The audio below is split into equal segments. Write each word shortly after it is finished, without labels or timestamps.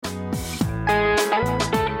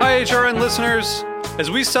HRN listeners.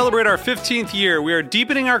 As we celebrate our 15th year, we are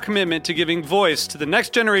deepening our commitment to giving voice to the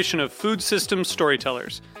next generation of food systems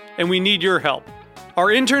storytellers, and we need your help. Our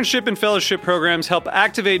internship and fellowship programs help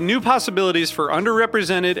activate new possibilities for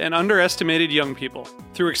underrepresented and underestimated young people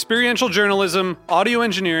through experiential journalism, audio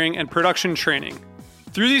engineering, and production training.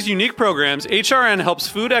 Through these unique programs, HRN helps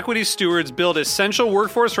food equity stewards build essential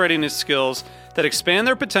workforce readiness skills that expand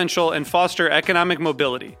their potential and foster economic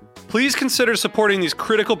mobility. Please consider supporting these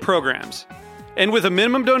critical programs. And with a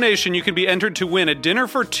minimum donation, you can be entered to win a dinner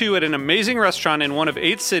for two at an amazing restaurant in one of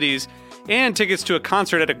 8 cities and tickets to a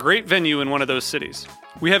concert at a great venue in one of those cities.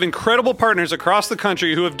 We have incredible partners across the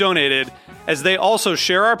country who have donated, as they also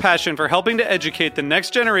share our passion for helping to educate the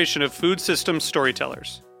next generation of food systems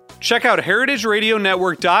storytellers. Check out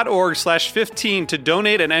heritageradionetwork.org/15 to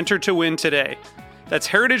donate and enter to win today. That's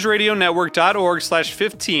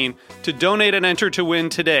heritageradionetwork.org/15 to donate and enter to win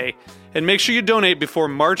today. And make sure you donate before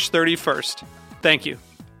March 31st. Thank you.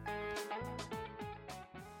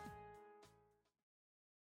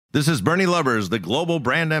 This is Bernie Lubbers, the global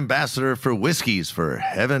brand ambassador for whiskeys for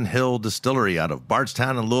Heaven Hill Distillery out of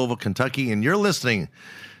Bardstown in Louisville, Kentucky, and you're listening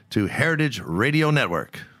to Heritage Radio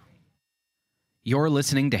Network. You're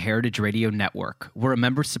listening to Heritage Radio Network. We're a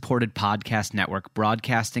member-supported podcast network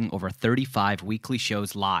broadcasting over 35 weekly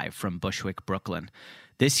shows live from Bushwick, Brooklyn.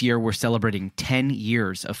 This year, we're celebrating 10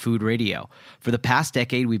 years of food radio. For the past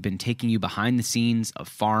decade, we've been taking you behind the scenes of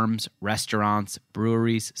farms, restaurants,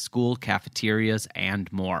 breweries, school cafeterias,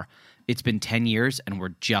 and more. It's been 10 years, and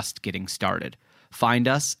we're just getting started. Find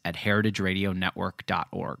us at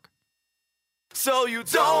heritageradionetwork.org. So you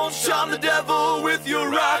don't shun the devil with your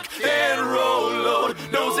rock and roll load.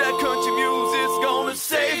 Knows that country music's gonna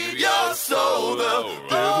save your soul. The devil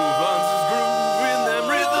runs his groove in them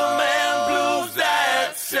rhythm and blues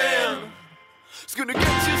that sound. It's gonna get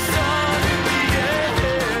you sun in the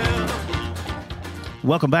air.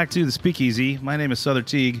 Welcome back to the Speakeasy. My name is Souther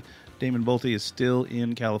Teague. Damon Bolte is still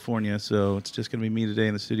in California, so it's just going to be me today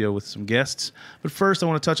in the studio with some guests. But first, I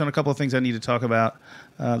want to touch on a couple of things I need to talk about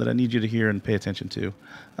that I need you to hear and pay attention to.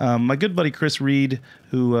 My good buddy Chris Reed,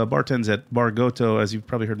 who bartends at Bar Goto, as you've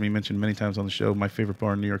probably heard me mention many times on the show, my favorite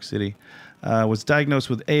bar in New York City, was diagnosed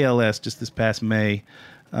with ALS just this past May.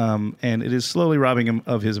 And it is slowly robbing him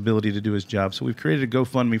of his ability to do his job. So we've created a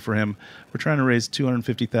GoFundMe for him. We're trying to raise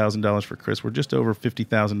 $250,000 for Chris. We're just over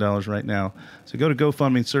 $50,000 right now. So go to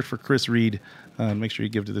GoFundMe and search for Chris Reed and make sure you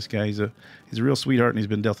give to this guy. He's a real sweetheart, and he's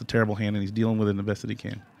been dealt a terrible hand, and he's dealing with it the best that he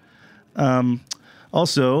can.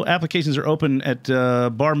 Also, applications are open at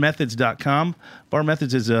barmethods.com. Bar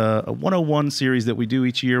Methods is a 101 series that we do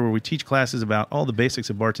each year where we teach classes about all the basics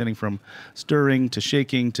of bartending, from stirring to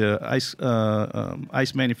shaking to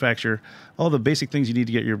ice manufacture, all the basic things you need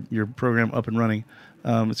to get your program up and running.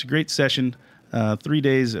 It's a great session. 3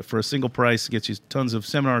 days for a single price. Gets you tons of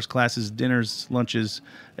seminars, classes, dinners, lunches.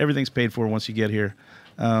 Everything's paid for once you get here.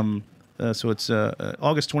 So it's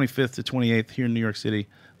August 25th to 28th here in New York City.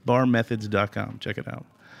 barmethods.com. Check it out.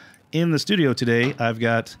 In the studio today, I've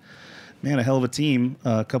got, a hell of a team.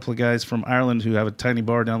 A couple of guys from Ireland who have a tiny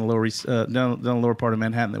bar down the lower down the lower part of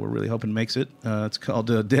Manhattan that we're really hoping makes it. It's called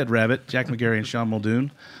Dead Rabbit. Jack McGarry and Sean Muldoon.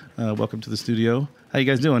 Welcome to the studio. How you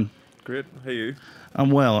guys doing? Great. How are you? I'm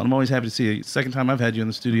well. I'm always happy to see you. Second time I've had you in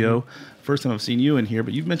the studio. First time I've seen you in here,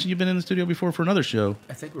 but you've mentioned you've been in the studio before for another show.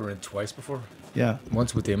 I think we were in twice before. Yeah.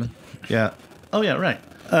 Once with Damon. Yeah. Oh, yeah, right.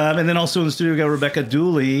 And then also in the studio we got Rebecca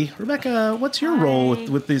Dooley. Rebecca, what's your role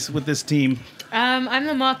with this team? I'm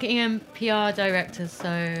the marketing and PR director,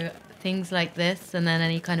 so things like this, and then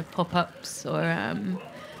any kind of pop-ups or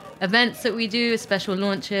events that we do, special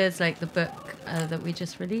launches like the book that we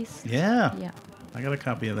just released. Yeah. Yeah. I got a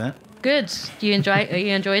copy of that. Good. You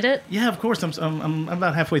enjoyed it? Yeah, of course. I'm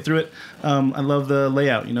about halfway through it. I love the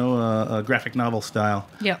layout, a graphic novel style,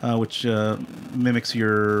 which mimics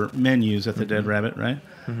your menus at the Dead Rabbit, right?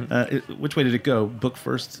 Mm-hmm. Which way did it go? Book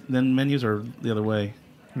first, then menus, or the other way?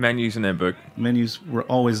 Menus and then book. Menus were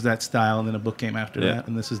always that style, and then a book came after that,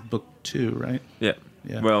 and this is book 2, right? Yeah.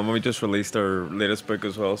 Yeah. Well, we just released our latest book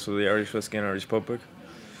as well, so the Irish Whiskey and Irish Pub book.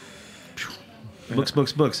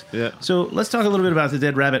 Books. Yeah. So let's talk a little bit about the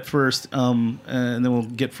Dead Rabbit first, and then we'll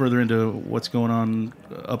get further into what's going on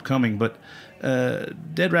upcoming. But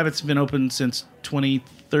Dead Rabbit's been open since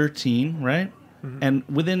 2013, right? Mm-hmm. And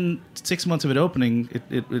within 6 months of it opening,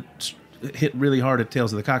 it hit really hard at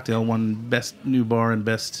Tales of the Cocktail, won Best New Bar and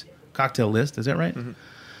Best Cocktail list. Is that right?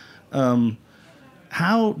 Mm-hmm.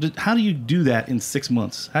 How do you do that in 6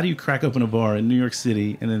 months? How do you crack open a bar in New York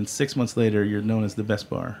City, and then 6 months later, you're known as the best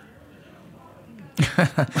bar?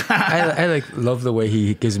 I love the way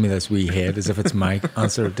he gives me this wee head as if it's my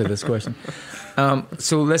answer to this question.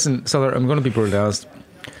 So listen, Suller, I'm going to be brutally honest.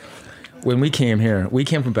 When we came here, we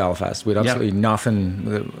came from Belfast. We had absolutely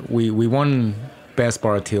nothing. We won Best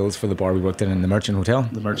Bar at Tales for the bar we worked in the Merchant Hotel.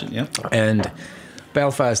 The Merchant, yeah. And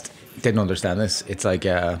Belfast didn't understand this. It's like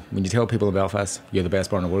when you tell people in Belfast you're the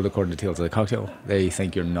best bar in the world according to Tales of the Cocktail, they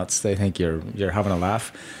think you're nuts. They think you're having a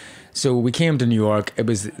laugh. So we came to New York. It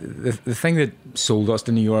was the thing that sold us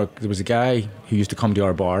to New York. There was a guy who used to come to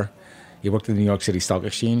our bar. He worked at the New York City Stock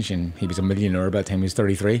Exchange, and he was a millionaire by the time he was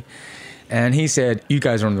 33. And he said, you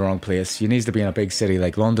guys are in the wrong place. You need to be in a big city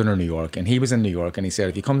like London or New York. And he was in New York, and he said,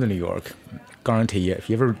 if you come to New York, guarantee you, if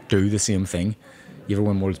you ever do the same thing, you ever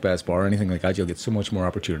win World's Best Bar or anything like that, you'll get so much more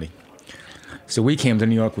opportunity. So we came to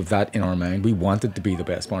New York with that in our mind. We wanted to be the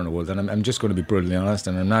best bar in the world. And I'm just going to be brutally honest,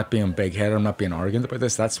 and I'm not being big-headed, I'm not being arrogant about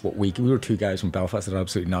this. That's what we were two guys from Belfast that had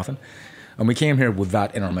absolutely nothing. And we came here with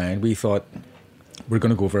that in our mind. We thought, we're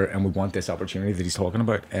going to go over it, and we want this opportunity that he's talking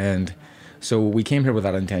about. And so we came here with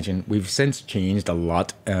that intention. We've since changed a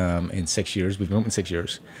lot in 6 years. We've been open 6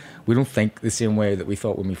 years. We don't think the same way that we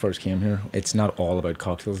thought when we first came here. It's not all about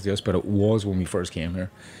cocktails to us, but it was when we first came here.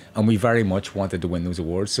 And we very much wanted to win those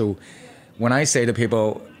awards. So when I say to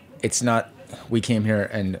people, it's not we came here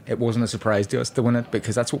and it wasn't a surprise to us to win it,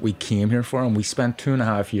 because that's what we came here for. And we spent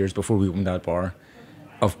 2.5 years before we opened that bar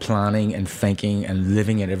of planning and thinking and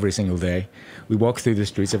living it every single day. We walked through the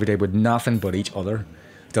streets every day with nothing but each other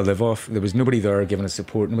to live off. There was nobody there giving us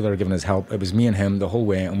support, nobody there giving us help. It was me and him the whole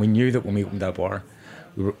way. And we knew that when we opened that bar,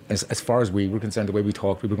 we were, as far as we were concerned, the way we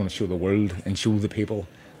talked, we were going to show the world and show the people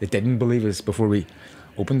that didn't believe us before we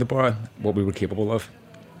opened the bar what we were capable of.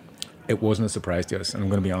 It wasn't a surprise to us, and I'm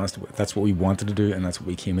going to be honest, that's what we wanted to do, and that's what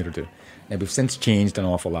we came here to do. Now, we've since changed an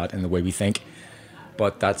awful lot in the way we think,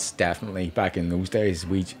 but that's definitely, back in those days,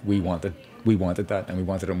 we wanted that, and we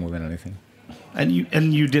wanted it more than anything. And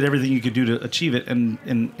you did everything you could do to achieve it, and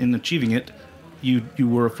in achieving it, you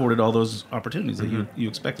were afforded all those opportunities that you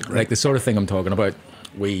expected, right? Like the sort of thing I'm talking about.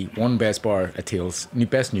 We won Best Bar at Tales,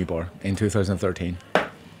 Best New Bar in 2013,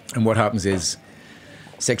 and what happens is,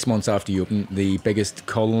 6 months after you open, the biggest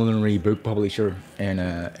culinary book publisher in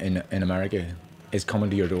America is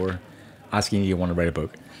coming to your door, asking you want to write a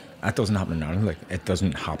book. That doesn't happen in Ireland. Like, it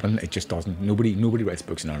doesn't happen. It just doesn't. Nobody writes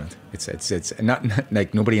books in Ireland. It's not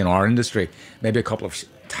like nobody in our industry. Maybe a couple of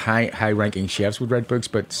high-ranking chefs would write books,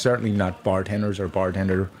 but certainly not bartenders or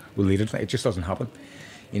bartender related. It just doesn't happen.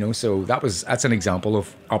 So that's an example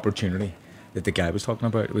of opportunity that the guy was talking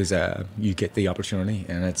about. It was you get the opportunity,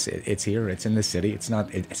 and it's here. It's in the city. It's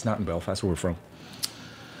not in Belfast where we're from.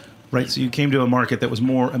 Right. So you came to a market that was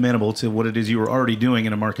more amenable to what it is you were already doing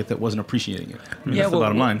in a market that wasn't appreciating it. That's the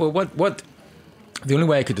bottom line. Well, what the only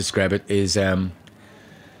way I could describe it is, I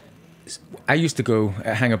used to go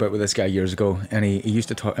hang about with this guy years ago, and he used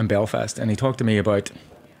to talk in Belfast, and he talked to me about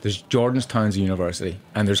there's Jordanstown's University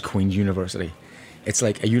and there's Queen's University. It's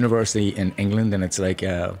like a university in England, and it's like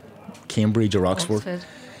Cambridge or Oxford.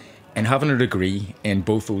 And having a degree in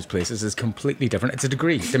both those places is completely different. It's a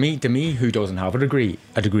degree. To me, who doesn't have a degree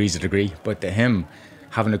is a degree. But to him,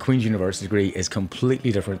 having a Queen's University degree is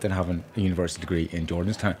completely different than having a university degree in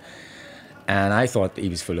Jordanstown. And I thought he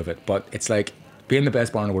was full of it. But it's like being the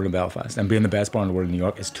best bar in the world in Belfast and being the best bar in the world in New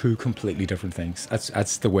York is two completely different things.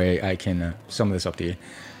 That's the way I can sum this up to you.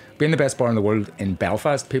 Being the best bar in the world in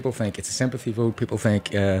Belfast, people think it's a sympathy vote. People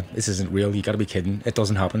think this isn't real. You got to be kidding. It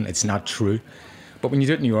doesn't happen. It's not true. But when you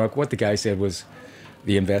do it in New York, what the guy said was,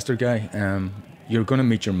 the investor guy, you're going to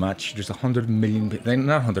meet your match. There's 100 million people,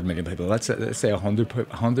 not 100 million people, let's say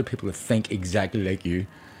 100 people that think exactly like you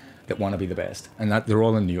that want to be the best. And that they're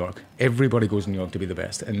all in New York. Everybody goes to New York to be the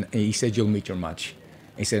best. And he said, you'll meet your match.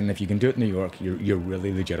 He said, and if you can do it in New York, you're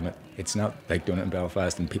really legitimate. It's not like doing it in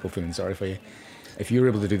Belfast and people feeling sorry for you. If you're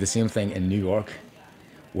able to do the same thing in New York,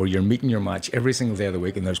 where you're meeting your match every single day of the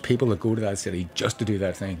week, and there's people that go to that city just to do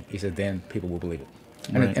that thing, he said, then people will believe it.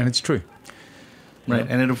 And, right. and it's true. Right,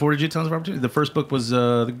 and it afforded you tons of opportunity. The first book was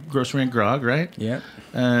The Grocery and Grog, right? Yeah.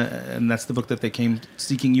 And that's the book that they came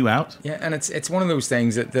seeking you out. Yeah, and it's one of those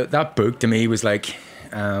things that book to me was like,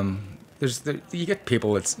 you get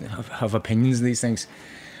people that have opinions on these things.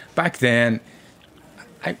 Back then,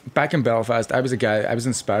 back in Belfast, I was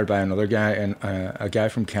inspired by another guy, and a guy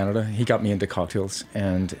from Canada. He got me into cocktails,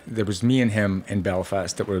 and there was me and him in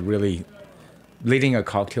Belfast that were really leading a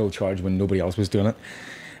cocktail charge when nobody else was doing it.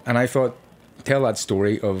 And I thought, tell that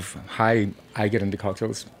story of how I get into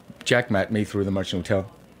cocktails. Jack met me through the Merchant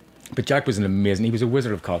Hotel, but Jack was he was a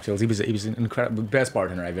wizard of cocktails. He was an incredible, best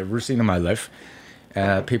bartender I've ever seen in my life.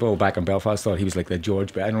 People back in Belfast thought he was like the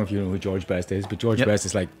George Best. I don't know if you know who George Best is, but George Best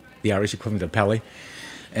is like the Irish equivalent of Pelly.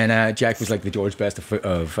 And Jack was like the George Best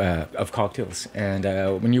of cocktails. And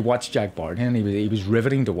when you watch Jack bartend, he was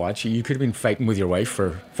riveting to watch. You could have been fighting with your wife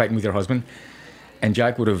or fighting with your husband, and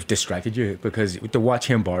Jack would have distracted you, because to watch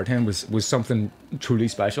him bartend was something truly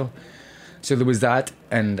special. So there was that,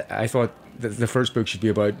 and I thought the first book should be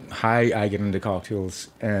about how I get into cocktails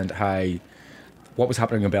and what was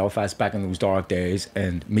happening in Belfast back in those dark days,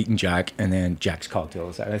 and meeting Jack, and then Jack's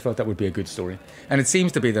cocktails. And I thought that would be a good story. And it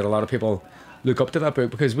seems to be that a lot of people look up to that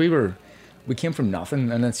book, because we came from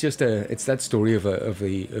nothing, and it's that story of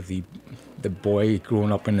the boy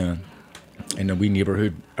growing up in a wee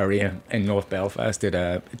neighbourhood area in North Belfast.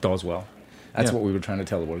 It does well. That's what we were trying to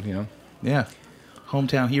tell the world, you know. Yeah.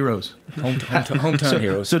 Hometown heroes. Hometown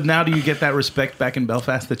heroes. So now do you get that respect back in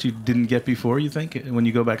Belfast that you didn't get before, you think? When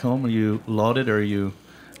you go back home, are you lauded, or are you...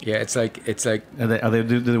 Yeah, it's like do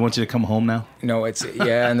they want you to come home now? No,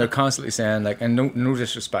 and they're constantly saying, like, and no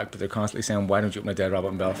disrespect, but they're constantly saying, why don't you open a Dead Rabbit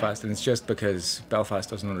in Belfast? And it's just because Belfast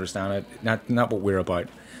doesn't understand it. Not what we're about.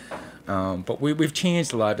 But we've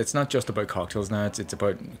changed a lot. It's not just about cocktails now. It's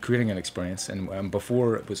about creating an experience. And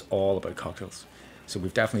before it was all about cocktails. So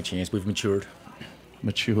we've definitely changed. We've matured.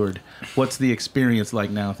 What's the experience like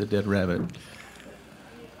now at the Dead Rabbit?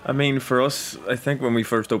 I mean, for us, I think when we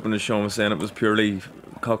first opened the show, I was saying it was purely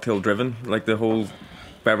cocktail driven. Like, the whole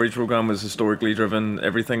beverage program was historically driven.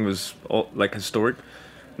 Everything was historic.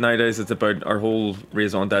 Nowadays, it's about our whole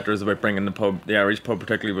raison d'etre is about bringing the Irish pub,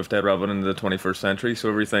 particularly with Dead Rabbit, into the 21st century. So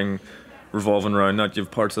everything revolving around that. You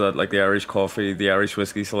have parts of that, like the Irish coffee, the Irish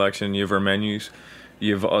whiskey selection. You have our menus.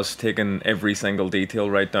 You have us taking every single detail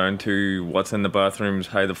right down to what's in the bathrooms,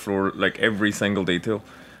 how the floor, like every single detail.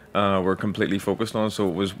 We're completely focused on. So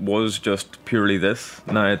it was just purely this.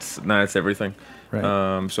 Now it's everything.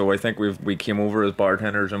 Right. So I think we came over as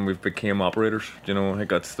bartenders and we've became operators. You know, I think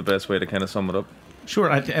that's the best way to kind of sum it up. Sure,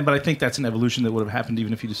 but I think that's an evolution that would have happened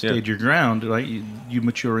even if you just stayed your ground, right? You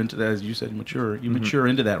mature into that, as you said, mature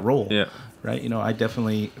into that role, right? You know, I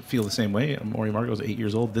definitely feel the same way. Maury Margo is 8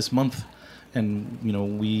 years old this month, and you know,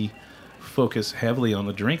 we focus heavily on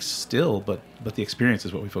the drinks still, but the experience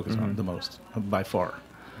is what we focus on the most, by far.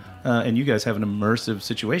 And you guys have an immersive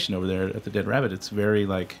situation over there at the Dead Rabbit. It's very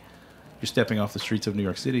like you're stepping off the streets of New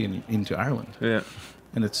York City and into Ireland. Yeah,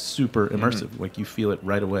 and it's super immersive. Like you feel it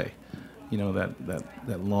right away. You know,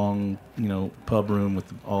 that long, you know, pub room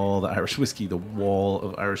with all the Irish whiskey, the wall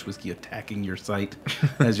of Irish whiskey attacking your sight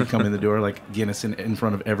as you come in the door, like Guinness in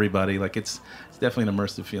front of everybody. Like it's definitely an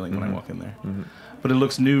immersive feeling when I walk in there. But it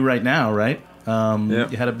looks new right now, right?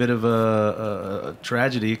 You had a bit of a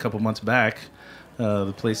tragedy a couple months back.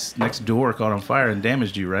 The place next door caught on fire and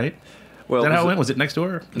damaged you, right? Well, is that how it went? Was it next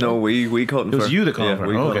door? No, we caught on fire. It was you that caught on fire.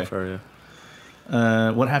 We caught on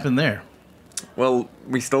fire, what happened there? Well,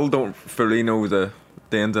 we still don't fully know the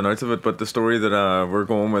ins and outs of it, but the story that we're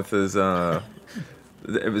going with is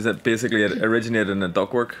it was basically it originated in the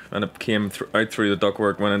ductwork, and it came out through the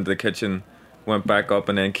ductwork, went into the kitchen, went back up,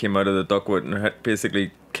 and then came out of the ductwork and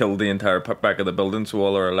basically killed the entire back of the building, so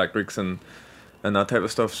all our electrics and that type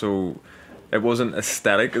of stuff. So it wasn't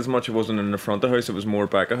aesthetic as much. It wasn't in the front of the house. It was more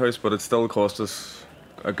back of house, but it still cost us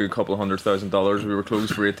a good couple of $100,000. We were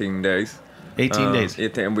closed for 18 days. 18 days.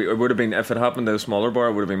 18. It would have been, if it happened to a smaller bar,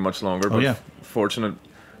 it would have been much longer. But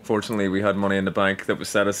fortunately, we had money in the bank that was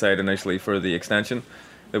set aside initially for the extension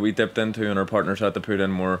that we dipped into, and our partners had to put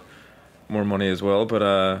in more money as well. But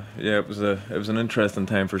it was an interesting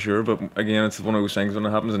time for sure. But again, it's one of those things when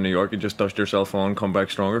it happens in New York, you just dust yourself on, come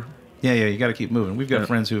back stronger. Yeah, you got to keep moving. We've got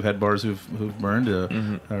friends who've had bars who've burned.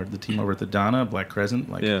 Or the team over at the Donna, Black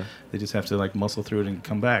Crescent, they just have to like muscle through it and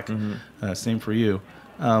come back. Same for you.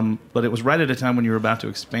 But it was right at a time when you were about to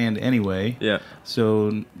expand anyway. Yeah.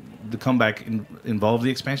 So the comeback involved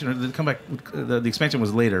the expansion, or the comeback? The expansion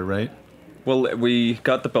was later, right? Well, we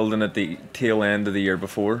got the building at the tail end of the year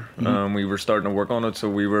before. We were starting to work on it, so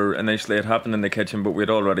we were initially, it happened in the kitchen, but we'd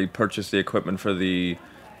already purchased the equipment for the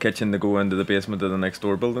kitchen to go into the basement of the next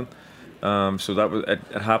door building. So that was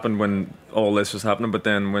it happened when all this was happening. But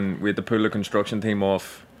then when we had to pull the construction team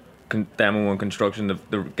off, demo and construction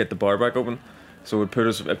to get the bar back open. So it put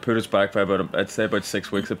us back by about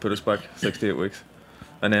 6 weeks. It put us back 6 to 8 weeks,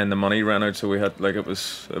 and then the money ran out. So we had it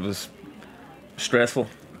was stressful,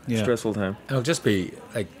 stressful time. I'll just be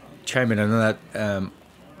like chiming in on that,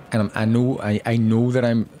 and I know that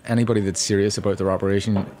I'm anybody that's serious about their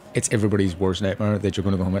operation. It's everybody's worst nightmare that you're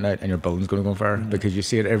going to go home at night and your building's going to go on fire, because you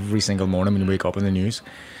see it every single morning when you wake up in the news.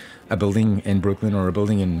 A building in Brooklyn or a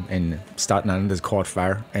building in Staten Island has caught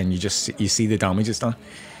fire, and you see the damage it's done.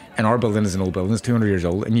 And our building is an old building; it's 200 years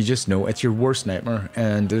old, and you just know it's your worst nightmare.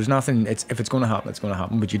 And there's nothing. If it's going to happen, it's going to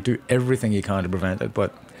happen. But you do everything you can to prevent it.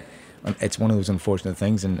 But it's one of those unfortunate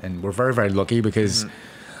things, and we're very, very lucky because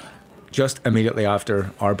just immediately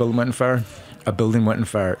after our building went on fire, a building went on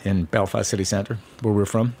fire in Belfast city centre, where we're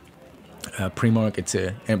from. Primark.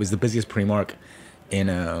 It was the busiest Primark in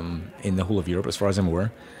the whole of Europe, as far as I'm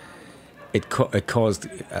aware. It caused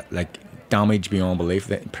like damage beyond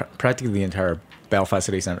belief. Practically the entire Belfast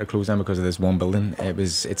city centre closed down because of this one building.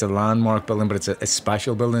 It's a landmark building, but it's a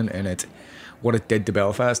special building, and what it did to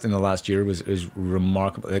Belfast in the last year was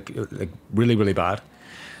remarkable, like really, really bad.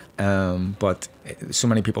 But so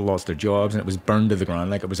many people lost their jobs, and it was burned to the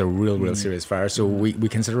ground. Like, it was a real serious fire. So we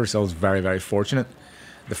consider ourselves very, very fortunate.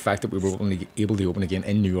 The fact that we were only able to open again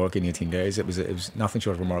in New York in 18 days, it was nothing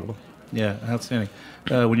short of remarkable. Yeah, outstanding.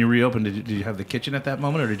 When you reopened, did you have the kitchen at that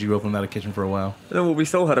moment, or did you open without a kitchen for a while? No, well, we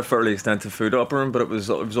still had a fairly extensive food operating, but it was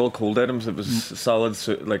all cold items. It was solid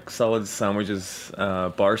sandwiches,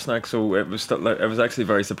 bar snacks. So it was still, I was actually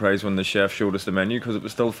very surprised when the chef showed us the menu, because it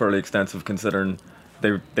was still fairly extensive, considering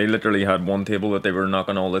they literally had one table that they were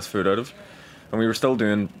knocking all this food out of. And we were still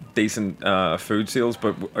doing decent food sales,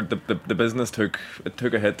 but the business took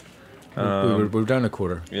a hit. We were down a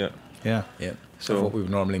quarter. Yeah. So what we would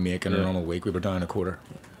normally make in a normal week, we were down a quarter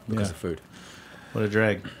because of food. What a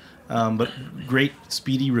drag. But great,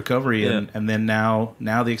 speedy recovery, and then now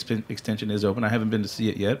the extension is open. I haven't been to see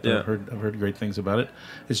it yet, but I've heard great things about it.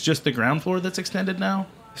 It's just the ground floor that's extended now?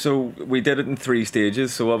 So we did it in 3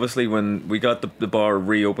 stages. So obviously when we got the bar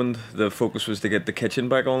reopened, the focus was to get the kitchen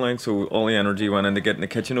back online. So all the energy went into getting the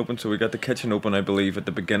kitchen open. So we got the kitchen open, I believe, at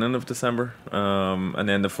the beginning of December. And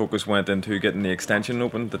then the focus went into getting the extension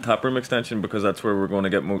open, the taproom extension, because that's where we're going to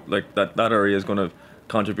get that area is going to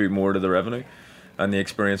contribute more to the revenue and the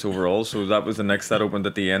experience overall. So that was the next that opened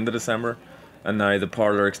at the end of December. And now the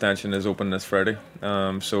parlour extension is open this Friday.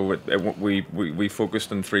 So we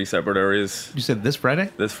focused in 3 separate areas. You said this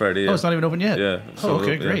Friday? This Friday, yeah. Oh, it's not even open yet? Yeah. So,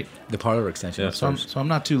 okay, great. The parlour extension. Yeah. So I'm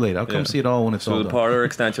not too late. I'll come see it all when it's all done. done. So the parlour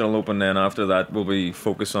extension will open, then after that we'll be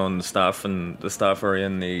focused on the staff and the staff area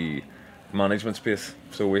in the management space.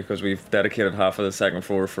 So because we've dedicated half of the second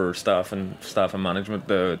floor for staff and management,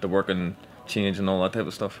 the work and change and all that type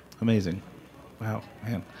of stuff. Amazing. Wow,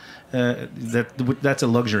 man. That's a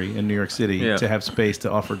luxury in New York City to have space to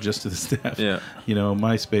offer just to the staff. Yeah. You know,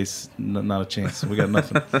 my space, not a chance. We got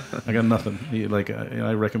nothing. I got nothing.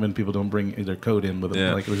 I recommend people don't bring their coat in with them.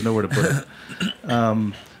 Yeah. Like, there's nowhere to put it.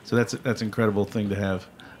 So that's an incredible thing to have.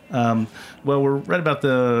 Well, we're right about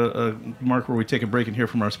the mark where we take a break and hear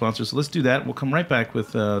from our sponsors. So let's do that. We'll come right back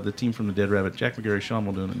with the team from the Dead Rabbit, Jack McGarry, Sean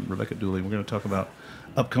Muldoon, and Rebecca Dooley. We're going to talk about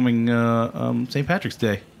upcoming St. Patrick's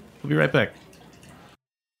Day. We'll be right back.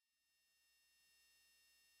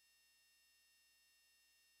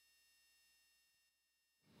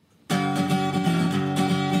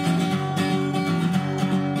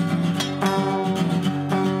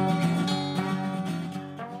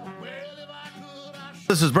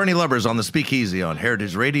 This is Bernie Lubbers on the Speakeasy on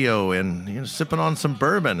Heritage Radio, and sipping on some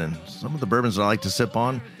bourbon. And some of the bourbons I like to sip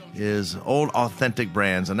on is old, authentic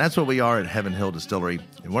brands, and that's what we are at Heaven Hill Distillery.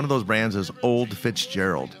 And one of those brands is Old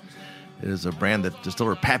Fitzgerald. It is a brand that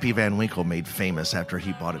distiller Pappy Van Winkle made famous after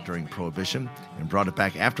he bought it during Prohibition and brought it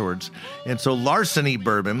back afterwards. And so Larceny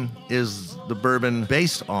Bourbon is the bourbon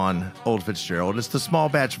based on Old Fitzgerald. It's the small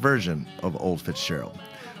batch version of Old Fitzgerald.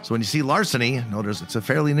 So when you see Larceny, notice it's a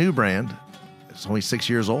fairly new brand. It's only 6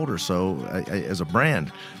 years old or so as a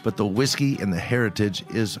brand, but the whiskey and the heritage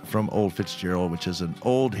is from Old Fitzgerald, which is an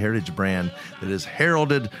old heritage brand that has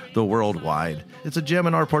heralded the worldwide. It's a gem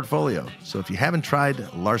in our portfolio. So if you haven't tried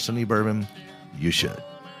Larceny Bourbon, you should.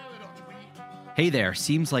 Hey there,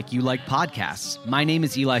 seems like you like podcasts. My name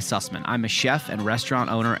is Eli Sussman. I'm a chef and restaurant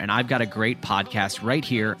owner, and I've got a great podcast right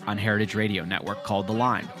here on Heritage Radio Network called The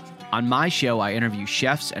Line. On my show, I interview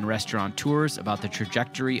chefs and restaurateurs about the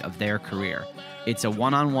trajectory of their career. It's a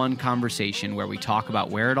one-on-one conversation where we talk about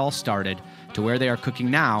where it all started to where they are cooking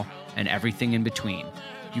now and everything in between.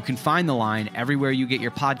 You can find The Line everywhere you get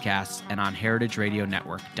your podcasts and on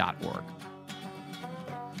heritageradionetwork.org.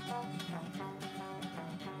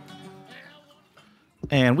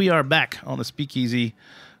 And we are back on the Speakeasy.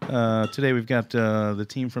 Today we've got the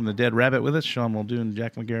team from the Dead Rabbit with us, Sean Muldoon,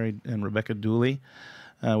 Jack McGarry, and Rebecca Dooley.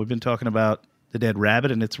 We've been talking about the Dead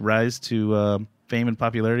Rabbit and its rise to fame and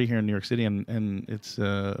popularity here in New York City and its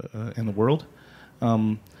in the world.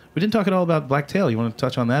 We didn't talk at all about Blacktail. You want to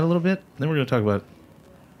touch on that a little bit? Then we're going to talk about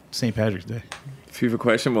St. Patrick's Day. If you have a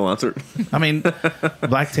question, we'll answer it. I mean,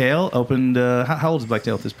 Blacktail opened... how old is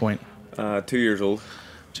Blacktail at this point? 2 years old.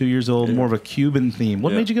 2 years old, more of a Cuban theme.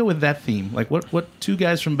 What Yeah. made you go with that theme? Like, what two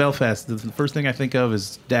guys from Belfast, the first thing I think of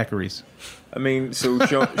is daiquiris. I mean, so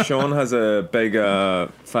Sean has a big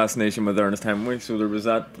fascination with Ernest Hemingway, so there was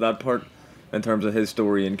that part in terms of his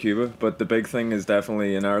story in Cuba. But the big thing is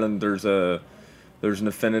definitely in Ireland. There's an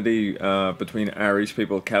affinity between Irish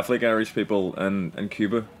people, Catholic Irish people, and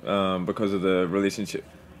Cuba because of the relationship,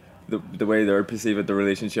 the way they're perceived, the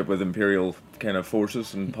relationship with imperial kind of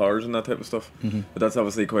forces and powers and that type of stuff. Mm-hmm. But that's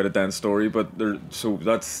obviously quite a dense story. But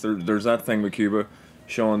there's that thing with Cuba,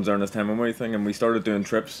 Sean's Ernest Hemingway thing, and we started doing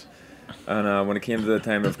trips. And when it came to the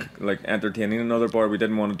time of like entertaining another bar, we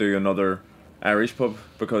didn't want to do another Irish pub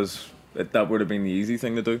because that would have been the easy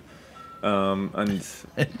thing to do. And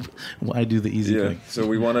Why do the easy yeah, thing? so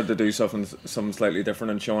we wanted to do something slightly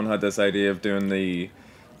different, and Sean had this idea of doing the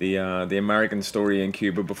American story in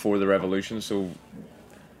Cuba before the revolution. So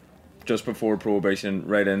just before Prohibition,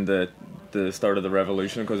 right in the start of the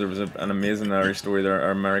revolution, because there was an amazing Irish story there,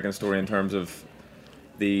 our American story in terms of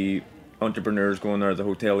the entrepreneurs going there, the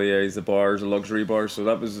hoteliers, the bars, the luxury bars. So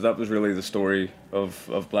that was really the story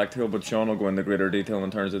of Blacktail. But Sean will go into greater detail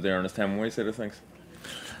in terms of the Ernest Hemingway side of things.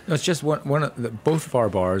 No, it's just one of both of our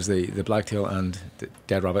bars, the Blacktail and the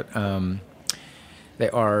Dead Rabbit. They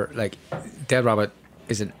are like Dead Rabbit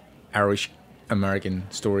is an Irish American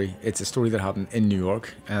story. It's a story that happened in New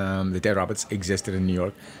York. The Dead Rabbits existed in New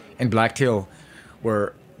York, and Blacktail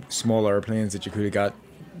were small airplanes that you could have got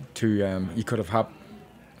to. You could have what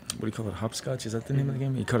do you call it? Hopscotch? Is that the name of the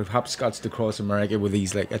game? You could have hopscotched across America with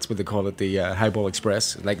these, like, that's what they call it, the Highball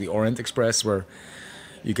Express, like the Orient Express, where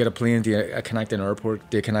you get a plane to connect an airport,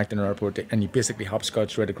 and you basically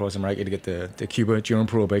hopscotch right across America to get to Cuba during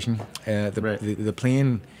Prohibition. The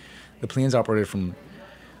planes operated from,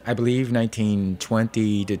 I believe,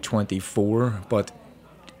 1920 to 24, but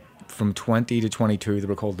from 20 to 22 they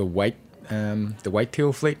were called the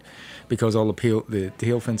Whitetail Fleet, because all the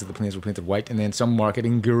tail fins of the planes were painted white, and then some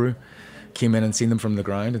marketing guru came in and seen them from the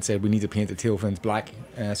ground and said, we need to paint the tail fins black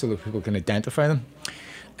so that people can identify them.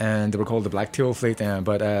 And they were called the Blacktail Fleet.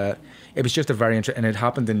 But it was just a very interesting, and it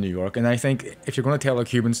happened in New York. And I think if you're going to tell a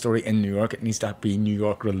Cuban story in New York, it needs to be New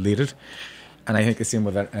York related. And I think the same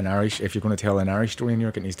with an Irish. If you're going to tell an Irish story in New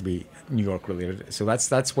York, it needs to be New York related. So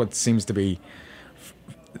that's what seems to be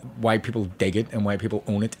why people dig it and why people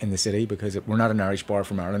own it in the city, because we're not an Irish bar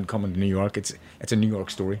from Ireland coming to New York. It's a New York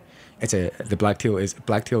story. The Blacktail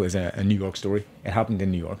is a New York story. It happened in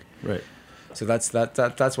New York. Right. So that's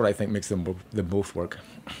what I think makes them both work.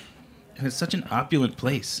 And it's such an opulent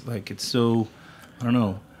place. Like, it's so, I don't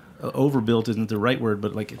know, overbuilt isn't the right word,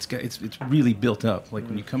 but like it's really built up. Like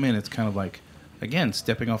when you come in, it's kind of like, again,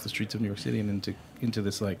 stepping off the streets of New York City and into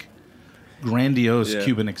this like grandiose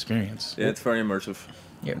Cuban experience. Yeah, it's very immersive.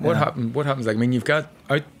 Yeah. What happens? Like, I mean, you've got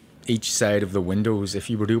out each side of the windows. If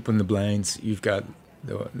you were to open the blinds, you've got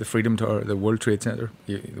the Freedom Tower, the World Trade Center,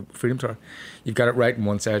 the Freedom Tower. You've got it right on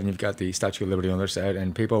one side, and you've got the Statue of Liberty on the other side.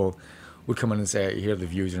 And people would come in and say, "Here, the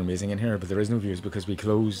views are amazing in here," but there is no views because we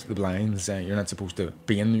close the blinds. You're not supposed to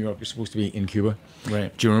be in New York. You're supposed to be in Cuba,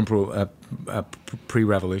 right? During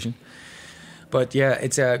pre-revolution. But yeah,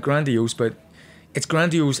 it's grandiose, but it's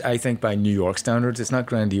grandiose, I think, by New York standards. It's not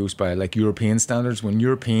grandiose by like European standards. When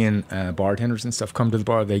European bartenders and stuff come to the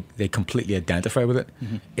bar, they completely identify with it.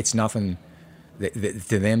 Mm-hmm. It's nothing.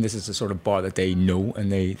 To them, this is the sort of bar that they know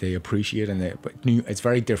and they appreciate, but it's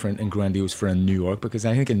very different and grandiose for in New York, because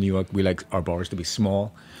I think in New York we like our bars to be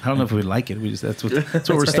small. I don't know if we like it. That's what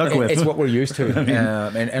we're stuck with. It's what we're used to. I mean,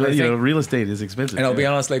 and I think, real estate is expensive. And I'll be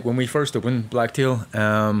honest, like when we first opened Blacktail,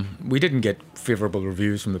 we didn't get favourable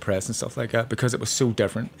reviews from the press and stuff like that, because it was so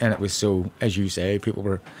different, and it was so, as you say, people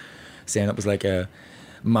were saying it was like a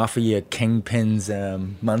mafia kingpin's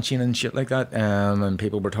mansion and shit like that, and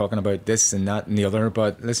people were talking about this and that and the other.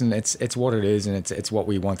 But listen, it's what it is, and it's what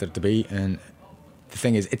we want it to be. And the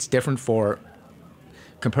thing is, it's different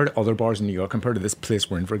compared to other bars in New York, compared to this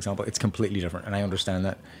place we're in, for example. It's completely different, and I understand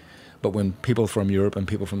that. But when people from Europe and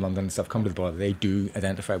people from London and stuff come to the bar, they do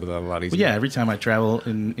identify with it a lot easier. Well, yeah, every time I travel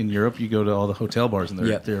in Europe, you go to all the hotel bars, and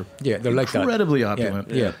they're like incredibly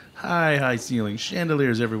opulent. Yeah. High ceilings,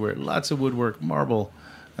 chandeliers everywhere, lots of woodwork, marble.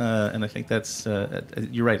 And I think that's,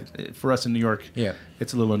 you're right. For us in New York,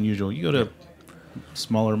 it's a little unusual. You go to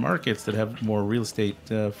smaller markets that have more real estate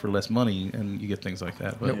for less money, and you get things like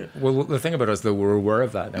that. But, well, the thing about us, though, we're aware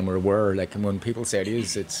of that, and we're aware, like, when people say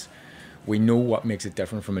we know what makes it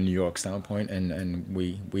different from a New York standpoint, and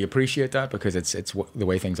we appreciate that, because it's the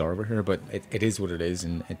way things are over here. But it is what it is,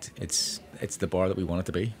 and it's the bar that we want it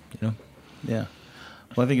to be, you know? Yeah.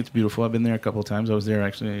 Well, I think it's beautiful. I've been there a couple of times. I was there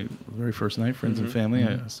actually the very first night, friends and family.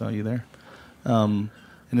 I saw you there. And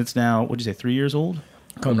it's now, what'd you say, 3 years old?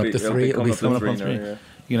 Coming up to It'll 3. It'll be coming up on now, 3. yeah.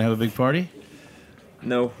 You gonna have a big party?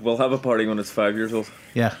 No, we'll have a party when it's 5 years old.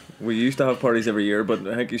 Yeah. We used to have parties every year, but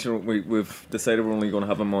I think we've decided we're only going to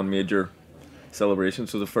have them on major celebrations.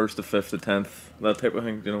 So the 1st, the 5th, the 10th, that type of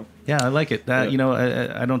thing, you know. Yeah, I like it. That Yeah. You know,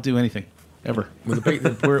 I don't do anything ever. Well,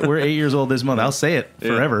 we're 8 years old this month. I'll say it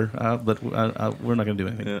forever, but we're not gonna do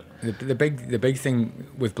anything. Yeah. the big thing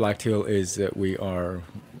with Blacktail is that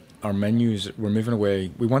our menus, we're moving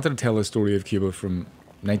away. We wanted to tell the story of Cuba from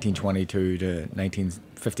 1922 to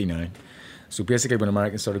 1959. So basically, when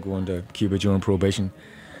Americans started going to Cuba during Prohibition,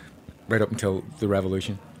 right up until the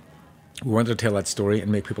Revolution, we wanted to tell that story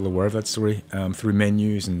and make people aware of that story through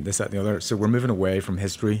menus and this, that, and the other. So we're moving away from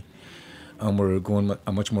history, and we're going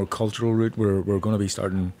a much more cultural route. We're going to be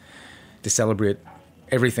starting to celebrate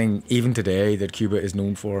everything, even today, that Cuba is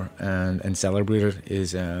known for and celebrated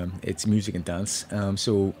is its music and dance.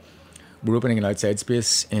 So we're opening an outside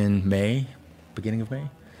space in May, beginning of May,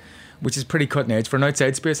 which is pretty cutting edge. For an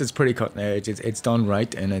outside space, it's pretty cutting edge. It's done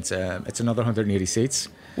right, and it's another 180 seats.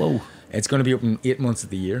 Whoa. It's going to be open 8 months of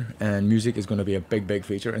the year, and music is going to be a big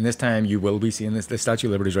feature. And this time, you will be seeing this. The Statue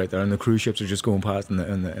of Liberty is right there, and the cruise ships are just going past in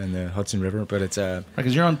the Hudson River. But it's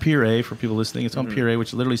Because you're on Pier A, for people listening. It's on Pier A,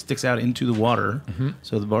 which literally sticks out into the water.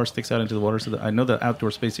 So the bar sticks out into the water. So I know the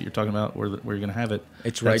outdoor space that you're talking about, where you're going to have it.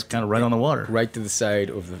 It's that's right, kind of right on the water. right to the side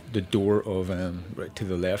of the door of right to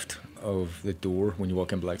the left of the door when you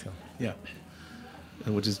walk in Blacktail. Yeah.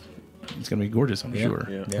 Which is, it's going to be gorgeous, I'm Yeah. sure.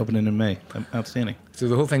 Yeah. Opening in May. Outstanding. So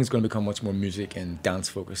the whole thing is going to become much more music and dance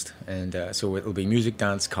focused, and so it'll be music,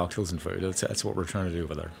 dance, cocktails, and food. That's what we're trying to do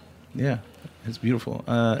over there. Yeah, it's beautiful.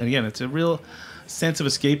 And again, it's a real sense of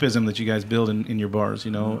escapism that you guys build in your bars, you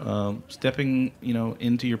know, stepping, you know,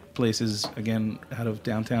 into your places, again, out of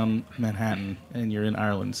downtown Manhattan, and you're in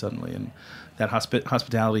Ireland suddenly, and that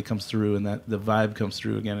hospitality comes through, and that the vibe comes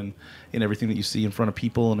through again in everything that you see in front of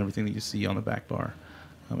people and everything that you see on the back bar.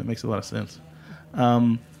 It makes a lot of sense.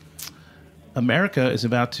 America is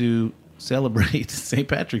about to celebrate St.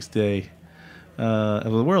 Patrick's Day.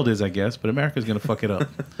 The world is, I guess, but America's going to fuck it up.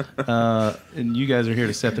 And you guys are here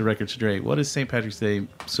to set the record straight. What is St. Patrick's Day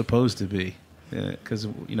supposed to be? Because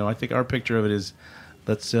you know, I think our picture of it is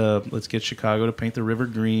let's get Chicago to paint the river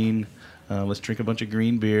green. Let's drink a bunch of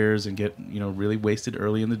green beers and get, you know, really wasted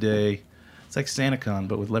early in the day. It's like SantaCon,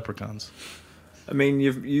 but with leprechauns. I mean,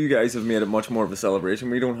 you guys have made it much more of a celebration.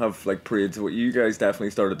 We don't have like parades. You guys definitely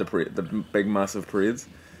started the big massive parades.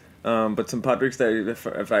 But St. Patrick's Day,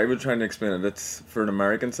 if I were trying to explain it, it's for an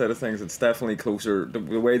American side of things. It's definitely closer. The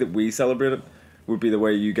way that we celebrate it would be the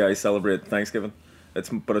way you guys celebrate Thanksgiving.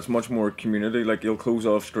 But it's much more community. Like you'll close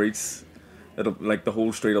off streets. It'll like the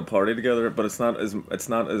whole street will party together. But it's not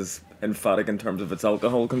as emphatic in terms of its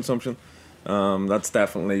alcohol consumption. That's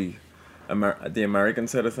definitely the American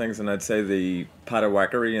side of things, and I'd say the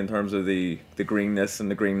patawackery in terms of the greenness and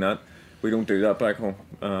the green nut. We don't do that back home,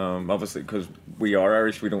 obviously, because we are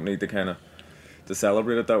Irish. We don't need to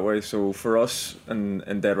celebrate it that way. So for us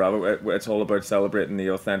in Dead Rabbit, it's all about celebrating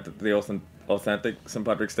the authentic St.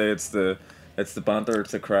 Patrick's Day. It's the banter,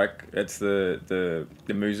 it's the crack, it's the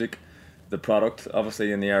music, the product,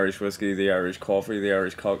 obviously, in the Irish whiskey, the Irish coffee, the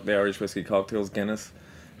Irish whiskey cocktails, Guinness.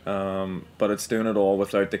 But it's doing it all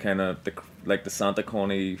without the Santa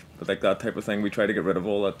Coney, like that type of thing. We try to get rid of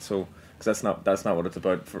all that, so because that's not what it's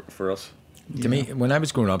about for us. To me, when I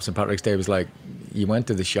was growing up, St. Patrick's Day was like you went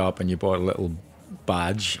to the shop and you bought a little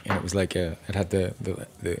badge, and it was like it had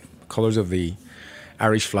the colours of the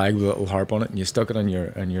Irish flag with a little harp on it, and you stuck it on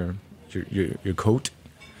your coat.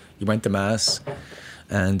 You went to mass,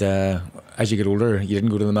 and as you get older, you didn't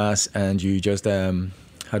go to the mass, and you just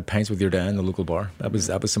had pints with your dad in the local bar. That was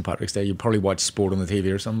St. Patrick's Day. You probably watched sport on the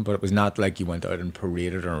TV or something, but it was not like you went out and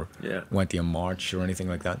paraded or went to a march or anything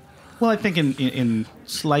like that. Well, I think in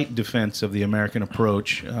slight defense of the American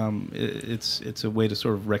approach, it's a way to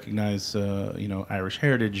sort of recognize Irish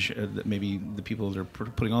heritage that maybe the people that are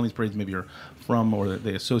putting on these parades maybe are from or that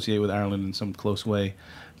they associate with Ireland in some close way.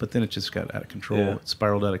 But then it just got out of control. Yeah. It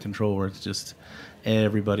spiraled out of control where it's just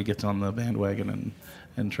everybody gets on the bandwagon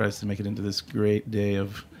and tries to make it into this great day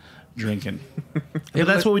of drinking. Yeah,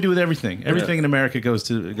 that's what we do with everything. Everything in America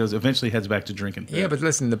eventually heads back to drinking. Yeah, but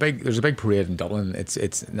listen, there's a big parade in Dublin.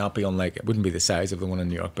 It's not beyond like it wouldn't be the size of the one in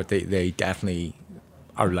New York, but they definitely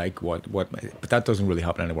are like what. But that doesn't really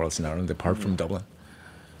happen anywhere else in Ireland apart from Dublin.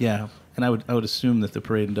 Yeah, and I would assume that the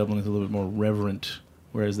parade in Dublin is a little bit more reverent,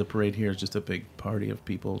 whereas the parade here is just a big party of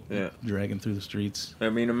people dragging through the streets. I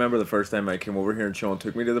mean, I remember the first time I came over here and Sean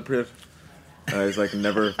took me to the parade. And I was like,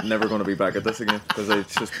 never going to be back at this again, because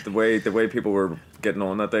it's just the way people were getting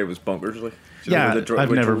on that day was bonkers. Like, Yeah,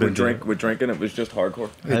 I've never been to with drinking. It was just hardcore.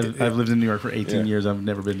 I've lived in New York for 18 Yeah. years. I've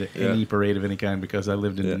never been to any parade of any kind because I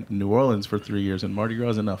lived in New Orleans for 3 years, and Mardi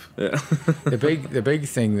Gras is enough. Yeah. The big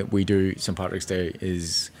thing that we do St. Patrick's Day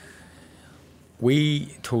is we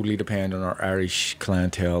totally depend on our Irish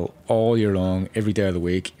clientele all year long, every day of the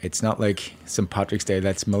week. It's not like St. Patrick's Day,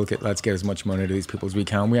 let's milk it, let's get as much money to these people as we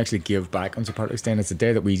can. We actually give back on St. Patrick's Day, and it's a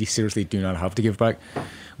day that we seriously do not have to give back.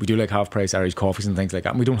 We do like half-price Irish coffees and things like that,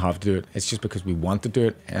 and we don't have to do it. It's just because we want to do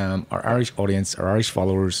it. Our Irish audience, our Irish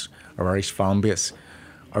followers, our Irish fan base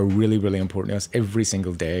are really, really important to us every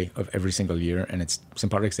single day of every single year, and it's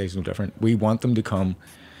St. Patrick's Day is no different. We want them to come.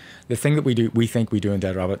 The thing that we think we do in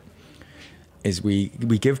Dead Rabbit is we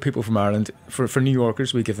give people from Ireland, for New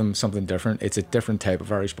Yorkers, we give them something different. It's a different type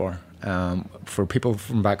of Irish bar. For people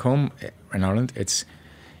from back home in Ireland, it's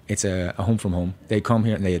a home from home. They come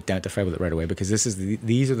here and they identify with it right away, because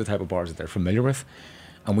these are the type of bars that they're familiar with,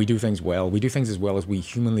 and we do things well. We do things as well as we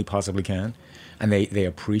humanly possibly can, and they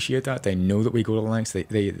appreciate that. They know that we go to the lengths.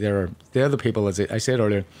 They're the people, as I said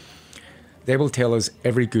earlier, they will tell us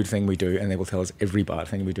every good thing we do, and they will tell us every bad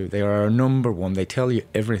thing we do. They are our number one. They tell you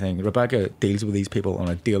everything. Rebecca deals with these people on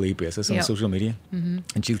a daily basis on social media, and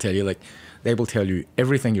she'll tell you, like, they will tell you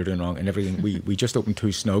everything you're doing wrong and everything. We just opened 2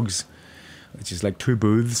 Snugs, which is like 2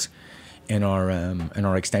 booths in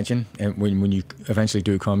our extension, and when you eventually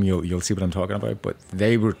do come, you'll see what I'm talking about. But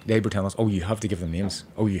they were telling us, oh, you have to give them names.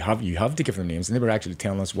 Oh, you have to give them names, and they were actually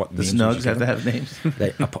telling us what The names Snugs have to have names.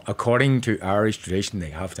 According to Irish tradition,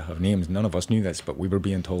 they have to have names. None of us knew this, but we were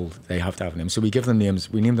being told they have to have names. So we give them names.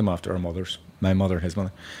 We named them after our mothers, my mother and his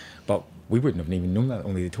mother. But we wouldn't have even known that,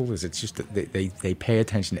 only they told us. It's just that they pay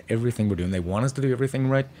attention to everything we're doing. They want us to do everything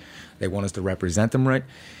right. They want us to represent them right.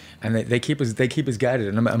 And they keep us guided.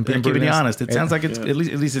 And I'm being keeping you honest. It sounds like it's at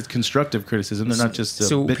least it's constructive criticism. They're not just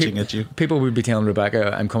bitching at you. People would be telling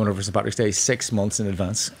Rebecca, I'm coming over for St. Patrick's Day 6 months in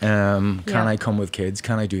advance. Can I come with kids?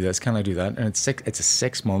 Can I do this? Can I do that? And it's a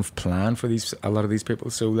 6-month plan for a lot of these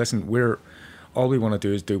people. So listen, all we want to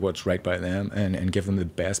do is do what's right by them and give them the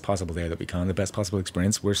best possible day that we can, the best possible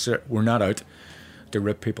experience. We're not out to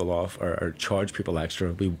rip people off or charge people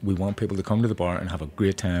extra. We want people to come to the bar and have a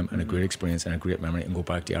great time and a great experience and a great memory and go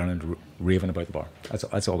back to Ireland raving about the bar.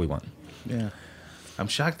 That's all we want. Yeah. I'm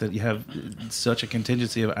shocked that you have such a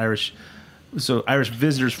contingency of Irish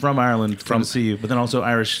visitors from Ireland come to see you, but then also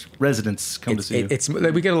Irish residents come to see you. It's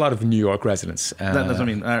like we get a lot of New York residents. That's what I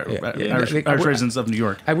mean. Irish residents of New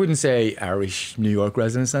York. I wouldn't say Irish New York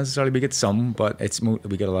residents necessarily. We get some, but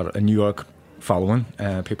we get a lot of New York following,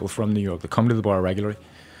 people from New York that come to the bar regularly,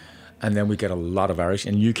 and then we get a lot of Irish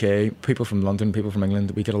in UK, people from London, people from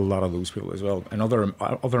England. We get a lot of those people as well, and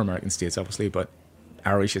other American states obviously, but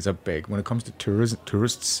Irish is a big, when it comes to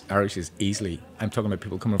tourists, Irish is easily, I'm talking about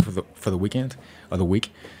people coming for the weekend or the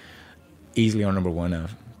week, easily our number one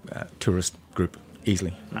tourist group,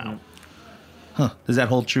 easily. Wow. Huh. Does that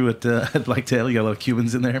hold true at Blacktail? You got a lot of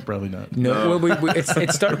Cubans in there? Probably not. No. Well, it's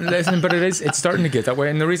starting. Listen, but it's starting to get that way.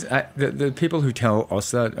 And the reason the people who tell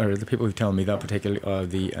us that, or the people who tell me that, particularly, are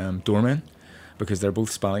the doormen, because they're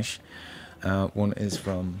both Spanish. One is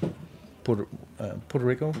from Puerto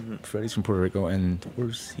Rico. Freddie's from Puerto Rico, and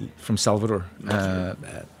where's he? From Salvador.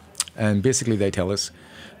 And basically, they tell us,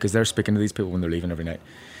 because they're speaking to these people when they're leaving every night.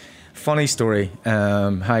 Funny story,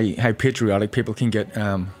 how patriotic people can get.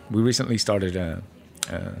 We recently started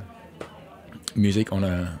music on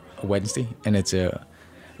a Wednesday, and it's a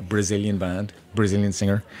Brazilian band, Brazilian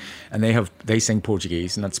singer, and they sing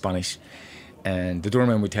Portuguese, not Spanish. And the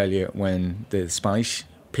doorman would tell you when the Spanish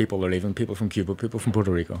people are leaving, people from Cuba, people from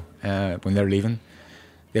Puerto Rico, when they're leaving,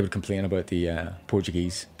 they would complain about the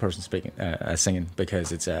Portuguese person singing,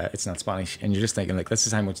 because it's not Spanish. And you're just thinking, like, this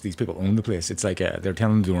is how much these people own the place. It's like they're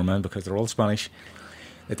telling the doorman, because they're all Spanish,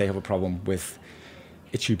 that they have a problem with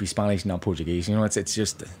it should be Spanish, not Portuguese. You know, it's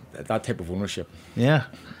just that type of ownership. Yeah,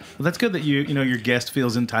 well, that's good that your guest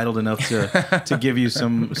feels entitled enough to give you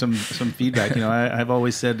some feedback. You know, I've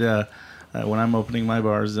always said. When I'm opening my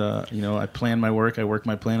bars, I plan my work, I work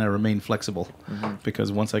my plan, I remain flexible, because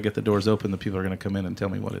once I get the doors open, the people are going to come in and tell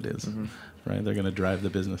me what it is, right? They're going to drive the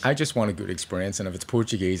business. I just want a good experience, and if it's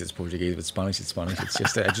Portuguese, it's Portuguese. If it's Spanish, it's Spanish. It's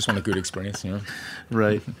just I just want a good experience, you know.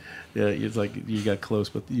 Right. Yeah, it's like you got close,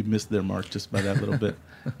 but you missed their mark just by that little bit.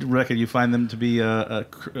 Rebecca, you find them to be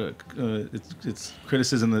it's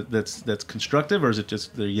criticism that's constructive, or is it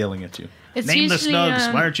just they're yelling at you? It's Name the usually,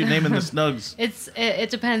 Snugs. Why aren't you naming the Snugs? It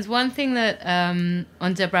depends. One thing that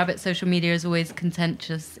on Deb Rabbit social media is always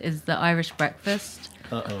contentious is the Irish breakfast.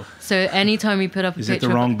 Uh-oh. So anytime we put up a Is picture it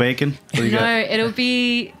the wrong bacon? What do you no, got? it'll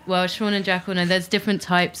be, well, Sean and Jack will know, there's different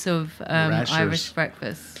types of Rashers. Irish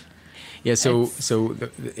breakfast. Yeah,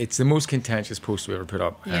 it's the most contentious post we ever put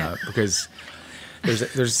up Yeah. because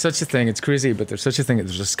there's such a thing. It's crazy, but there's such a thing.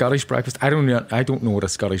 There's a Scottish breakfast. I don't know what a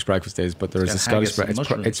Scottish breakfast is, but there is got a Scottish haggis and breakfast.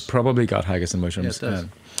 mushrooms. It's probably got haggis and mushrooms. Yeah, it does.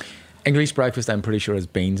 English breakfast, I'm pretty sure, has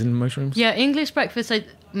beans and mushrooms. Yeah, English breakfast,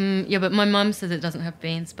 yeah, but my mum says it doesn't have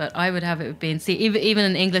beans, but I would have it with beans. See, even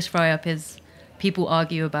an English fry-up is, people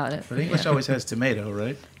argue about it. But English always has tomato,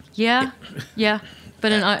 right? Yeah,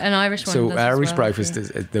 but an Irish one So does as Irish well, breakfast yeah.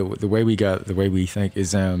 is the way we think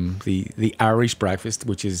is the Irish breakfast,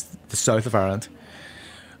 which is the south of Ireland.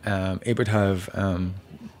 It would have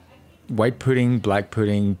white pudding, black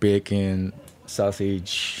pudding, bacon,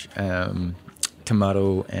 sausage,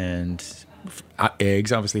 tomato, and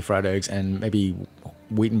eggs, obviously fried eggs, and maybe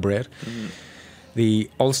wheaten bread. Mm-hmm. The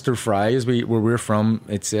Ulster fry is where we're from.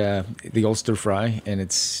 It's the Ulster fry, and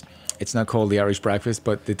it's not called the Irish breakfast,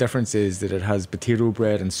 but the difference is that it has potato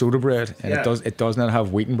bread and soda bread, and Yeah. it does not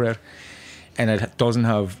have wheaten bread, and it doesn't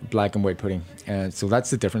have black and white pudding. And so that's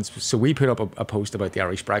the difference. So we put up a post about the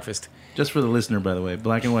Irish breakfast. Just for the listener, by the way,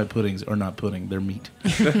 black and white puddings are not pudding; they're meat.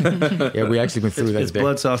 Yeah, we actually went through that It's today.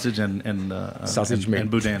 blood sausage and Sausage and, meat.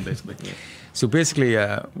 and boudin, basically. So basically,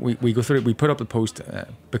 we go through it. We put up the post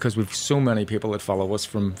because we've so many people that follow us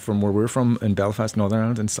from where we're from in Belfast, Northern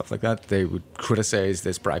Ireland, and stuff like that. They would criticise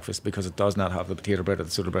this breakfast because it does not have the potato bread or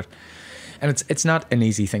the soda bread, and it's not an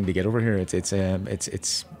easy thing to get over here.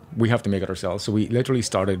 It's we have to make it ourselves. So we literally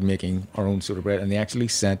started making our own soda bread, and they actually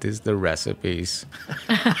sent us the recipes,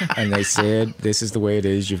 and they said this is the way it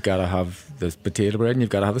is. You've got to have the potato bread and you've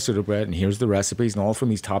got to have the soda bread, and here's the recipes, and all from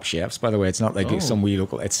these top chefs. By the way, it's not like some wee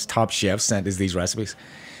local. It's top chefs sent us these recipes,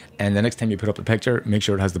 and the next time you put up the picture, make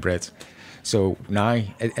sure it has the breads. So now,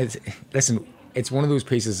 listen, it's one of those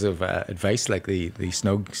pieces of advice, like the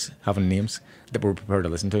Snugs having names, that we're prepared to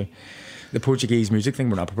listen to. The Portuguese music thing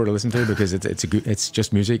we're not prepared to listen to because it's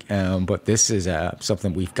just music. But this is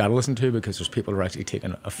something we've got to listen to because there's people who are actually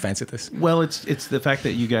taking offense at this. Well, it's the fact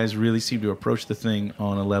that you guys really seem to approach the thing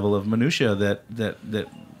on a level of minutia that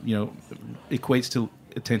equates to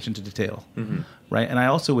attention to detail, right? And I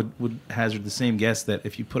also would hazard the same guess that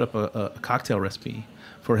if you put up a cocktail recipe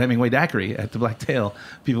for Hemingway daiquiri at the Black Tail,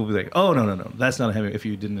 people will be like, "Oh no, that's not a Hemingway." If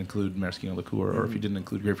you didn't include maraschino liqueur or if you didn't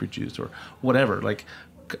include grapefruit juice or whatever, like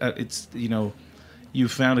it's you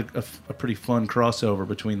found a pretty fun crossover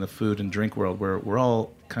between the food and drink world where we're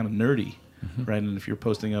all kind of nerdy, right? And if you're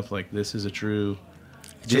posting up like this is a true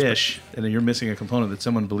dish, and then you're missing a component that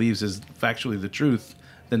someone believes is factually the truth,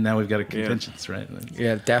 then now we've got a contentions, right?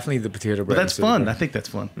 Yeah, definitely the potato bread. But that's and soda fun. bread. I think that's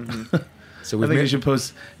fun. So I we've think made,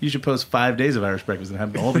 you should post 5 days of Irish breakfast and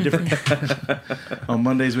have them all be different. On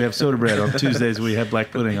Mondays we have soda bread. On Tuesdays we have black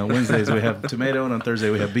pudding. On Wednesdays we have tomato, and on Thursday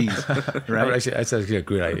we have beans. Right? Actually, that's actually a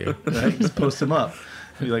great idea. Right? Just post them up.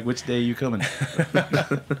 Be like, which day are you coming?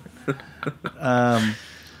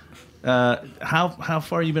 How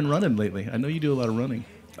far you been running lately? I know you do a lot of running.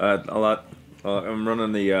 A lot. I'm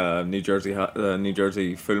running the New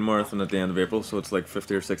Jersey full marathon at the end of April, so it's like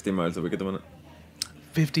 50 or 60 miles a week at the minute.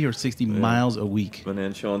 50 or 60 miles a week. And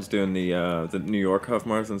then Sean's doing the New York half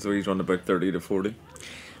marathon, so he's running about 30 to 40.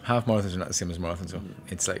 Half marathons are not the same as marathons, so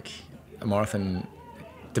it's like a marathon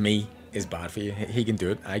to me is bad for you. He can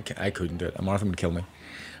do it. I couldn't do it. A marathon would kill me.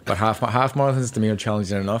 But half marathons to me are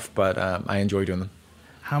challenging enough, but I enjoy doing them.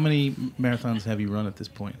 How many marathons have you run at this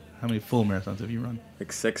point? How many full marathons have you run?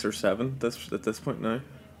 Like 6 or 7 at this point now.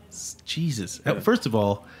 Jesus. Yeah. First of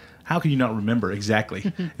all, how can you not remember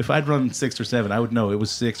exactly? If I'd run 6 or 7, I would know it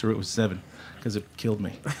was 6 or it was 7 because it killed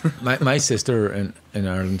me. My sister in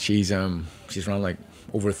Ireland, she's run like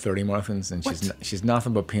over 30 marathons, and she's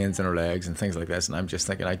nothing but pains in her legs and things like this. And I'm just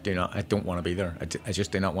thinking, I don't want to be there. I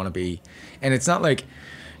just do not want to be. And it's not like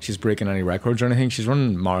she's breaking any records or anything. She's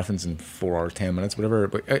running marathons in 4 or 10 minutes, whatever.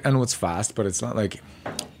 But I know it's fast, but it's not like.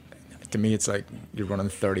 To me, it's like you're running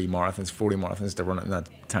 30 marathons, 40 marathons to run it in that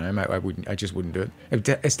time. I just wouldn't do it.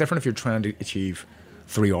 It's different if you're trying to achieve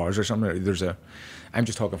 3 hours or something. I'm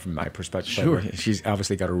just talking from my perspective. Sure. She's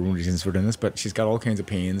obviously got her own reasons for doing this, but she's got all kinds of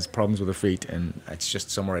pains, problems with her feet, and it's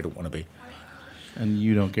just somewhere I don't want to be. And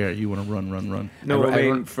you don't care. You want to run. No, I I mean,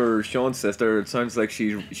 run- for Sean's sister, it sounds like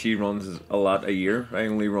she runs a lot a year. I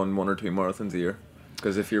only run 1 or 2 marathons a year.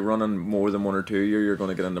 Because if you're running more than 1 or 2 a year, you're going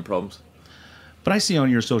to get into problems. But I see on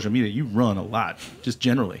your social media, you run a lot, just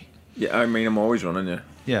generally. Yeah, I mean, I'm always running, yeah.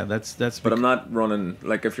 Yeah, that's. But I'm not running,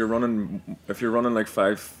 like, if you're running like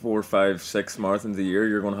 4, 5, 6 marathons a year,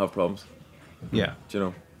 you're going to have problems. Yeah. Do you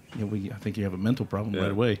know? I think you have a mental problem Yeah.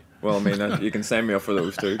 right away. Well, I mean, you can sign me up for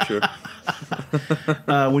those too, sure.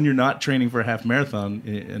 When you're not training for a half marathon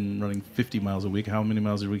and running 50 miles a week, how many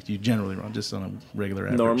miles a week do you generally run, just on a regular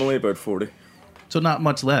average? Normally about 40. So not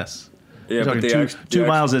much less. Yeah, You're but talking two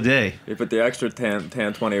miles a day. Yeah, but the extra 10,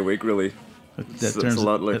 20 a week really, That turns a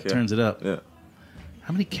lot like, turns it up. Yeah.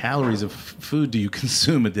 How many calories of food do you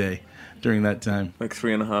consume a day during that time? Like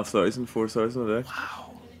 3,500, 4,000 a day.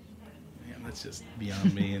 Wow. Man, that's just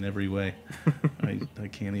beyond me in every way. I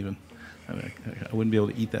can't even. I wouldn't be able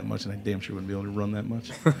to eat that much, and I damn sure wouldn't be able to run that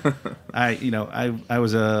much. I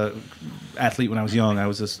was a athlete when I was young. I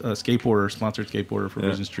was a skateboarder, sponsored skateboarder for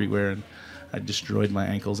Vision Streetwear, and I destroyed my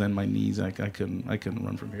ankles and my knees. I couldn't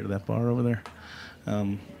run from here to that bar over there.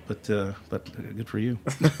 But good for you.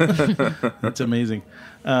 That's amazing.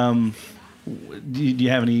 Do you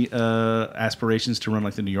have any aspirations to run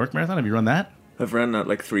like the New York Marathon? Have you run that? I've ran that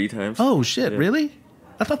like 3 times. Oh shit! Yeah. Really?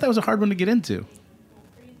 I thought that was a hard one to get into.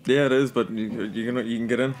 Yeah, it is, but you can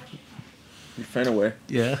get in. You find a way.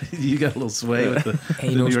 Yeah, you got a little sway with the. He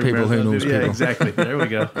the knows New York people who Marathon. knows Yeah, people. exactly. There we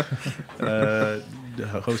go.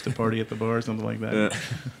 Host a party at the bar or something like that. Yeah.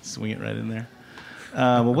 Swing it right in there.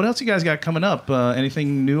 Well, what else you guys got coming up?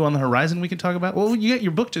 Anything new on the horizon we can talk about? Well,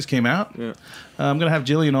 your book just came out. Yeah. I'm going to have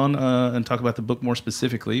Jillian on and talk about the book more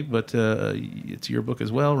specifically, but it's your book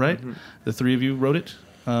as well, right? Mm-hmm. The three of you wrote it.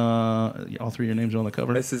 All three of your names are on the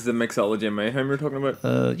cover. This is the Mixology and Mayhem you're talking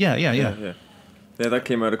about? Yeah. Yeah, that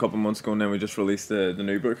came out a couple months ago, and then we just released the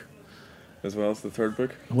new book as well as the third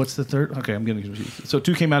book. What's the third? Okay, I'm getting confused. So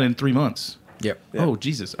 2 came out in 3 months. Yep. Yeah. Oh,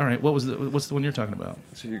 Jesus. All right. What's the one you're talking about?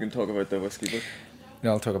 So you can talk about the whiskey book.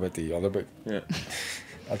 No, I'll talk about the other book. Yeah.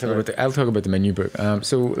 I'll talk about the menu book.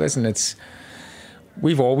 So listen,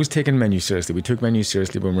 we've always taken menu seriously. We took menus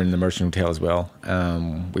seriously when we were in the Merchant Hotel as well.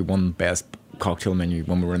 We won best cocktail menu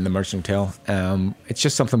when we were in the Merchant Hotel. It's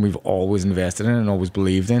just something we've always invested in and always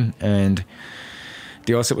believed in. And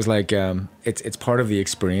to us, it was like it's part of the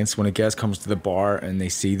experience when a guest comes to the bar and they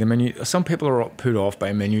see the menu. Some people are put off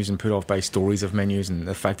by menus and put off by stories of menus and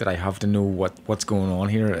the fact that I have to know what's going on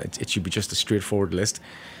here. It should be just a straightforward list.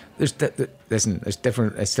 There's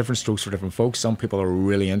different strokes for different folks. Some people are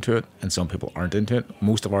really into it and some people aren't into it.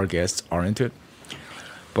 Most of our guests are into it,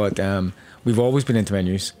 but we've always been into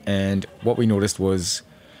menus. And what we noticed was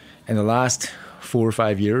in the last 4 or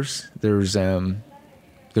 5 years, there's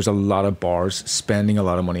a lot of bars spending a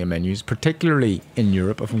lot of money on menus, particularly in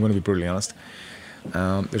Europe, if I'm going to be brutally honest.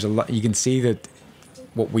 There's a lot. You can see that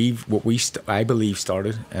I believe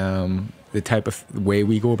started the type of way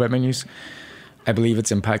we go about menus. I believe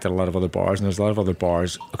it's impacted a lot of other bars, and there's a lot of other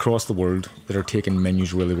bars across the world that are taking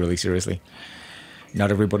menus really, really seriously. Not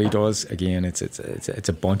everybody does. Again, it's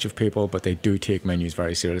a bunch of people, but they do take menus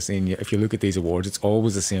very seriously. And if you look at these awards, it's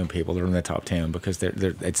always the same people that are in the top 10 because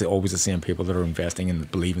it's always the same people that are investing and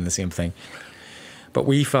believing the same thing. But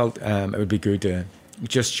we felt it would be good to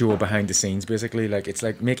just show behind the scenes, basically. Like it's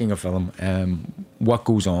like making a film. What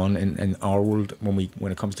goes on in our world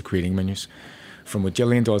when it comes to creating menus, from what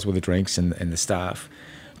Jillian does with the drinks and the staff,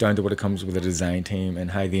 down to what it comes with the design team and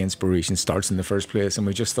how the inspiration starts in the first place. And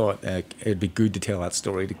we just thought it'd be good to tell that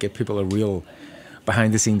story to give people a real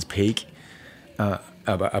behind-the-scenes peek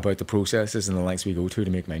about the processes and the lengths we go to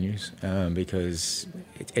make menus, because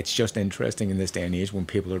it's just interesting in this day and age when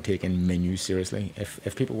people are taking menus seriously.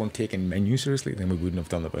 If people weren't taking menus seriously, then we wouldn't have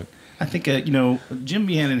done the book. I think Jim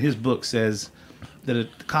Meehan in his book says that a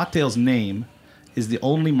cocktail's name is the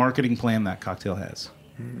only marketing plan that cocktail has.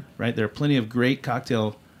 Right? There are plenty of great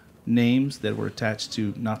cocktail names that were attached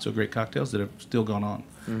to not so great cocktails that have still gone on.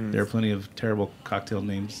 Mm-hmm. There are plenty of terrible cocktail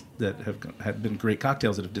names that have been great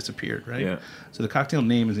cocktails that have disappeared, right? Yeah. So the cocktail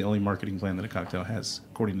name is the only marketing plan that a cocktail has,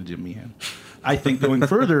 according to Jim Meehan. I think going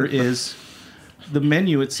further is the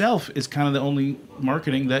menu itself is kind of the only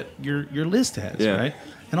marketing that your list has, right?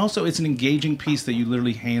 And also it's an engaging piece that you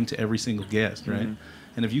literally hand to every single guest, right?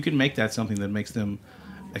 Mm-hmm. And if you can make that something that makes them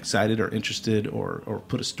excited or interested or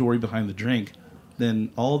put a story behind the drink,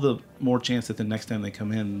 then all the more chance that the next time they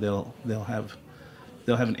come in, they'll have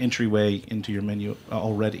an entryway into your menu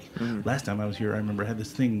already. Mm-hmm. Last time I was here, I remember I had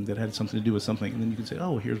this thing that had something to do with something, and then you could say,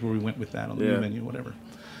 oh, here's where we went with that on the new menu, whatever.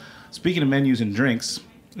 Speaking of menus and drinks,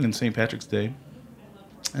 in St. Patrick's Day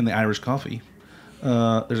and the Irish coffee,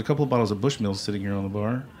 there's a couple of bottles of Bushmills sitting here on the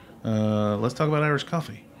bar. Let's talk about Irish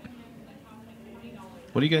coffee.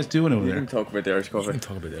 What are you guys doing over there? You can talk about the Irish coffee. You can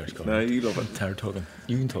talk about the Irish coffee. No, you love it. I'm tired of talking.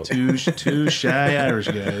 You can talk. Two shy Irish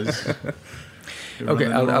guys.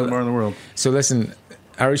 Okay, I'll bar in the world. So listen,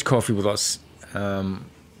 Irish coffee with us.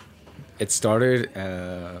 It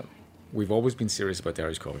started. We've always been serious about the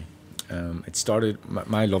Irish coffee. It started,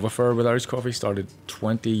 my love affair with Irish coffee started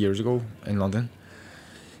 20 years ago in London.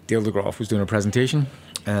 Dale DeGroff was doing a presentation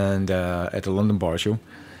and at the London Bar Show.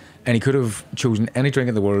 And he could have chosen any drink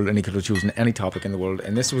in the world, and he could have chosen any topic in the world.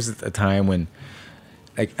 And this was at a time when,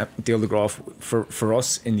 like, Dale DeGroff, for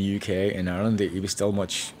us in the UK, in Ireland, he was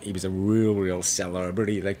a real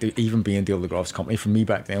celebrity. Like, even being Dale DeGroff's company, for me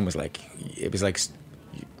back then, was like, it was like,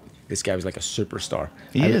 this guy was like a superstar.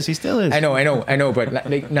 He still is. I know. But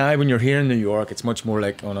like now, when you're here in New York, it's much more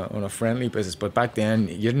like on a friendly basis. But back then,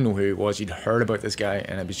 you didn't know who he was. You'd heard about this guy,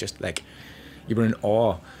 and it was just like, you were in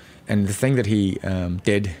awe. And the thing that he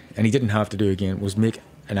did, and he didn't have to do again, was make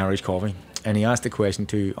an Irish coffee. And he asked the question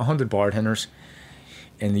to 100 bartenders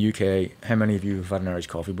in the UK, how many of you have had an Irish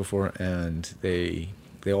coffee before? And they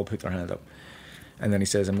all put their hand up. And then he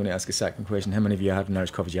says, I'm going to ask a second question. How many of you had an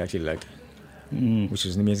Irish coffee you actually liked? Which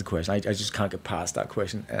was an amazing question. I just can't get past that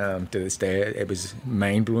question. To this day, it was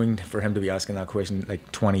mind-blowing for him to be asking that question like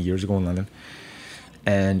 20 years ago in London.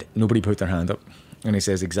 And nobody put their hand up. And he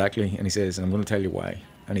says, exactly. And he says, and I'm going to tell you why.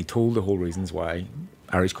 And he told the whole reasons why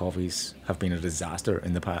Irish coffees have been a disaster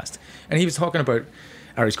in the past. And he was talking about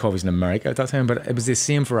Irish coffees in America at that time, but it was the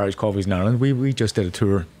same for Irish coffees in Ireland. We just did a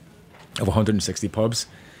tour of 160 pubs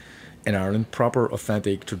in Ireland, proper,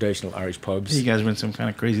 authentic, traditional Irish pubs. You guys were in some kind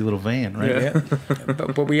of crazy little van, right? Yeah.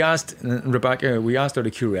 but we asked Rebecca, out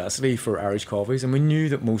of curiosity for Irish coffees, and we knew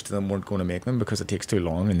that most of them weren't going to make them because it takes too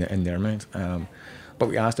long in their mind. But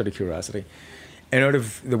we asked out of curiosity. And out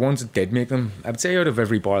of the ones that did make them, I would say out of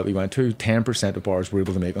every bar that we went to, 10% of bars were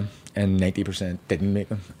able to make them, and 90% didn't make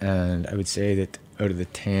them. And I would say that out of the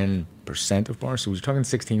 10% of bars, so we're talking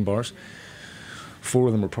 16 bars, 4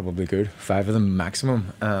 of them were probably good, 5 of them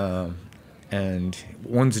maximum. And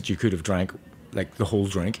ones that you could have drank, like the whole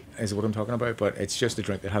drink, is what I'm talking about. But it's just a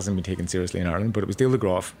drink that hasn't been taken seriously in Ireland. But it was Dale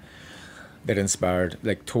DeGroff that inspired,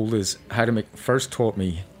 like told us how to make, first taught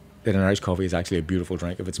me that an Irish coffee is actually a beautiful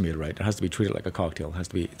drink if it's made right. It has to be treated like a cocktail. It has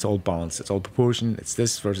to be, it's all balanced, it's all proportion, it's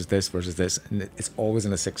this versus this versus this, and it's always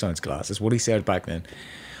in a 6-ounce glass. That's what he said back then.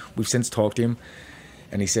 We've since talked to him,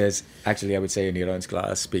 and he says, actually I would say an 8-ounce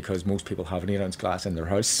glass, because most people have an 8-ounce glass in their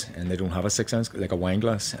house, and they don't have a 6-ounce, like a wine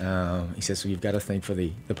glass. He says, so you've got to think for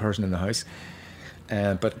the person in the house.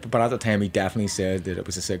 But at the time, he definitely said that it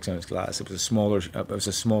was a 6-ounce glass. It was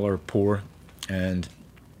a smaller pour, and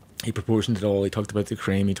he proportioned it all. He talked about the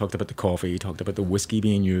cream, he talked about the coffee, he talked about the whiskey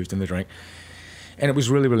being used in the drink, and it was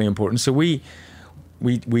really, really important. So we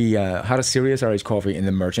had a serious Irish coffee in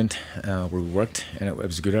the Merchant where we worked, and it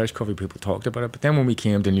was a good Irish coffee. People talked about it. But then when we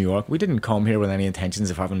came to New York, we didn't come here with any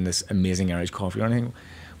intentions of having this amazing Irish coffee or anything.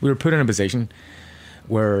 We were put in a position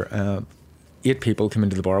where 8 people came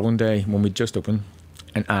into the bar one day when we'd just opened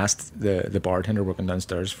and asked the bartender working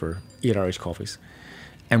downstairs for 8 Irish coffees.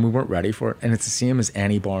 And we weren't ready for it. And it's the same as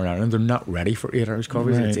any bar in Ireland. They're not ready for 8 Irish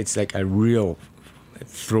coffees. Right. It's like a real, it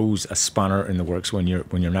throws a spanner in the works when you're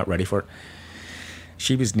not ready for it.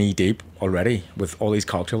 She was knee deep already with all these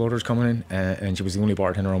cocktail orders coming in, and she was the only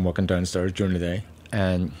bartender on working downstairs during the day.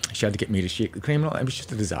 And she had to get me to shake the cream. It was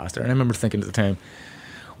just a disaster. And I remember thinking at the time,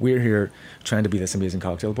 we're here trying to be this amazing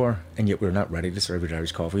cocktail bar, and yet we're not ready to serve 8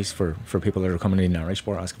 Irish coffees for people that are coming in an Irish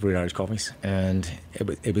bar asking for 8 Irish coffees. And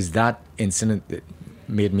it was that incident that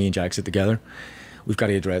made me and Jack sit together. We've got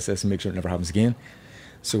to address this and make sure it never happens again.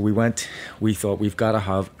 So we thought we've got to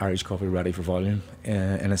have Irish coffee ready for volume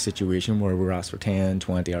in a situation where we're asked for 10,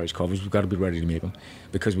 20 Irish coffees. We've got to be ready to make them,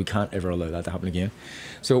 because we can't ever allow that to happen again.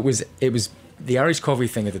 So it was the Irish coffee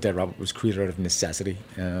thing at the Dead Rabbit was created out of necessity.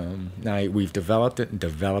 Now we've developed it,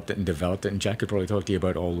 and Jack could probably talk to you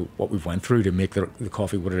about all what we've went through to make the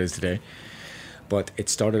coffee what it is today. But it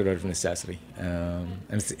started out of necessity. And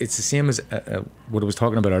it's the same as what I was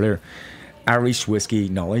talking about earlier. Irish whiskey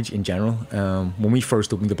knowledge in general. When we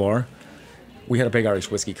first opened the bar, we had a big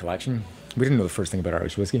Irish whiskey collection. We didn't know the first thing about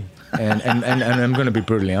Irish whiskey. And I'm going to be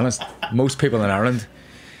brutally honest, most people in Ireland,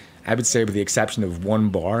 I would say with the exception of one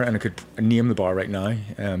bar, and I could name the bar right now,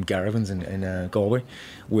 Garrivan's in Galway,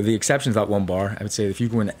 with the exception of that one bar, I would say if you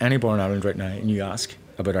go into any bar in Ireland right now and you ask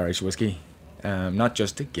about Irish whiskey, not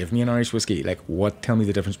just to give me an Irish whiskey, like tell me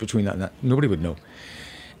the difference between that and that, nobody would know.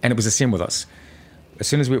 And it was the same with us. As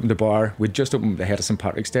soon as we opened the bar, we'd just opened ahead of St.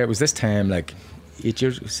 Patrick's Day. It was this time, like 6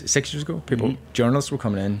 years ago, journalists were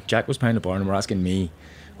coming in, Jack was behind the bar and were asking me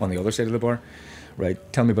on the other side of the bar, right?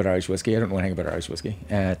 Tell me about Irish whiskey. I don't know anything about Irish whiskey.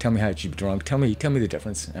 Tell me how it should be drunk. Tell me the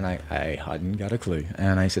difference. And I hadn't got a clue.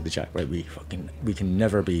 And I said to Jack, right, we can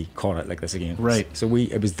never be caught out like this again. Right. So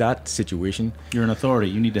it was that situation. You're an authority.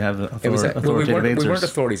 You need to have the authoritative we weren't answers.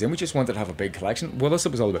 authorities, and we just wanted to have a big collection. Well, us,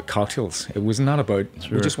 it was all about cocktails. It was not about.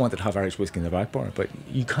 Sure. We just wanted to have Irish whiskey in the back bar. But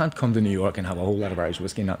you can't come to New York and have a whole lot of Irish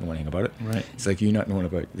whiskey and not know anything about it. Right. It's like you not knowing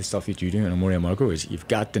about the stuff that you do in Amoria Marco is you've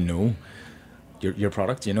got to know your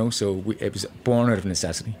product, you know. So it was born out of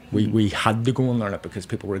necessity. We had to go and learn it because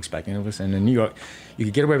people were expecting of us. And in New York, you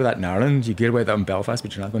could get away with that in Ireland, you could get away with that in Belfast,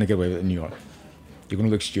 but you're not going to get away with it in New York. You're going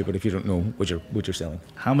to look stupid if you don't know what you're selling.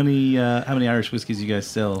 How many Irish whiskeys you guys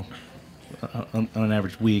sell on an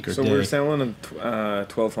average week or So day? we're selling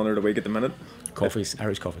 1,200 a week at the minute. Coffees,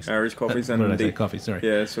 Irish coffees. Irish coffees What and did I say? Coffee, sorry.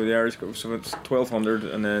 Yeah, so the Irish, so it's 1,200,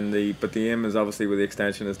 and then the aim is obviously with the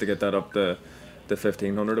extension is to get that up to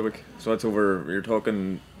 1,500 a week. So that's over. You're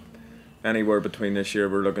talking anywhere between this year.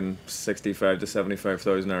 We're looking 65 to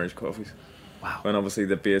 75,000 Irish coffees. Wow. And obviously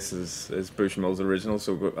the base is Bushmills original.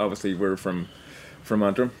 So obviously we're from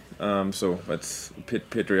Antrim. So it's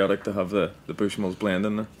patriotic to have the Bushmills blend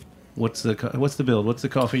in there. What's the build? What's the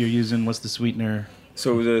coffee you're using? What's the sweetener?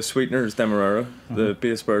 So the sweetener is Demerara. The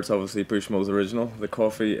base spirit's obviously Bushmills original. The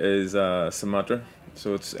coffee is Sumatra.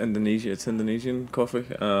 So it's Indonesia. It's Indonesian coffee.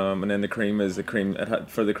 And then the cream is the cream.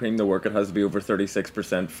 For the cream to work, it has to be over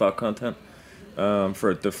 36% fat content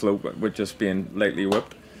for it to float with just being lightly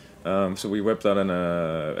whipped. So we whip that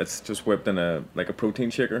it's just whipped in a protein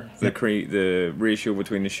shaker. Yep. The ratio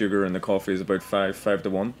between the sugar and the coffee is about 5 to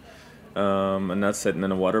 1. And that's sitting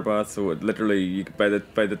in a water bath. So it literally,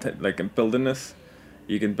 in building this,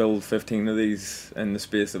 you can build 15 of these in the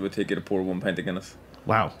space that would take you to pour 1 pint of Guinness.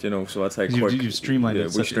 Wow. You know, so that's how 'Cause quick. you've streamlined it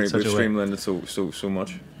We've in such a way. streamlined it so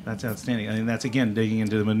much. That's outstanding. I mean, that's again digging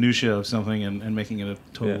into the minutia of something and making it a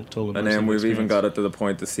total. And then we've even experience. got it to the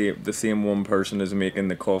point the same one person is making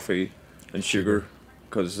the coffee and sugar,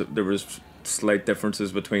 because there was slight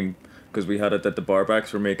differences between, because we had it at the bar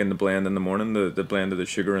backs, we're making the blend in the morning, the blend of the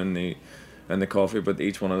sugar and the coffee, but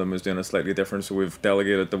each one of them is doing it slightly different. So we've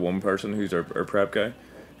delegated to one person who's our prep guy,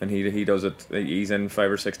 and he does it. He's in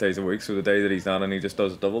 5 or 6 days a week. So the day that he's not in, he just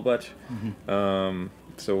does a double batch. Mm-hmm.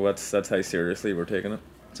 So that's how seriously we're taking it.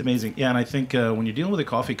 It's amazing. Yeah, and I think when you're dealing with a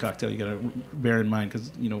coffee cocktail, you got to bear in mind,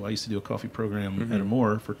 because I used to do a coffee program at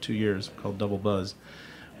Amore for 2 years called Double Buzz.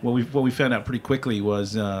 What we found out pretty quickly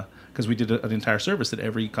was, because we did an entire service that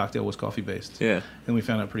every cocktail was coffee based. Yeah. And we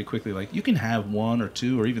found out pretty quickly, like, you can have 1 or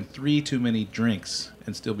 2 or even 3 too many drinks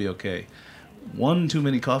and still be okay. 1 too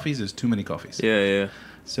many coffees is too many coffees. Yeah.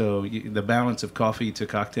 So the balance of coffee to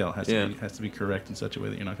cocktail has to be correct in such a way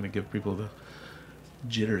that you're not going to give people the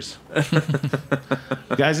jitters.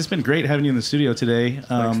 Guys, it's been great having you in the studio today.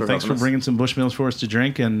 Thanks for bringing some Bushmills for us to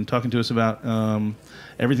drink and talking to us about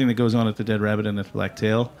everything that goes on at the Dead Rabbit and at Black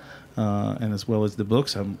Tail, and as well as the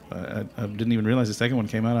books. I didn't even realize the second one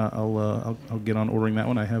came out. I'll get on ordering that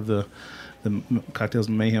one. I have the Cocktails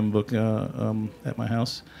and Mayhem book at my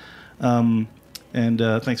house. And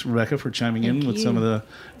thanks, Rebecca, for chiming in with some of the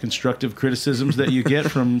constructive criticisms that you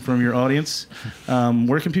get from your audience.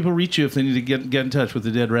 Where can people reach you if they need to get in touch with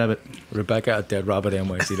the Dead Rabbit? Rebecca at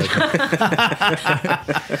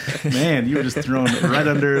deadrabbitnyc.com. Man, you were just thrown right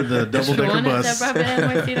under the double-decker bus.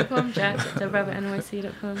 deadrabbitnyc.com, Jack at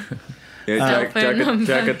deadrabbitnyc.com. Yeah,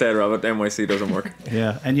 Jack at Dead Rabbit NYC doesn't work.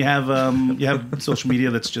 Yeah, and you have social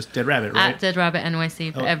media that's just Dead Rabbit, right? At Dead Rabbit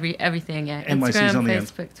NYC for everything, yeah. NYC's Instagram, on the end.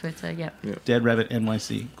 Facebook, Twitter, yeah. Dead Rabbit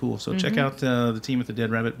NYC. Cool. So check out the team at the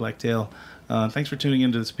Dead Rabbit Black Tail. Thanks for tuning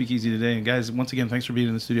into the Speakeasy today. And guys, once again, thanks for being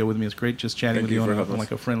in the studio with me. It's great just chatting with you on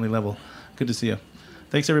like a friendly level. Good to see you.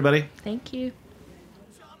 Thanks, everybody. Thank you.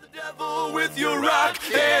 The devil with your rock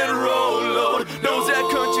and roll load knows that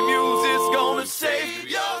country music's gonna save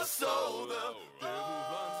your soul.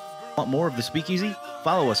 Want more of the Speakeasy?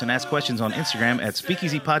 Follow us and ask questions on Instagram at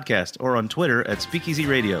Speakeasy Podcast or on Twitter at Speakeasy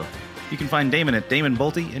Radio. You can find Damon at Damon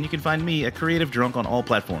Bolte, and you can find me at Creative Drunk on all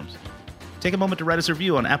platforms. Take a moment to write us a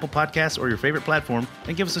review on Apple Podcasts or your favorite platform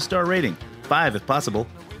and give us a star rating, 5 if possible.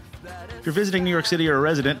 If you're visiting New York City or a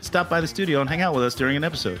resident, stop by the studio and hang out with us during an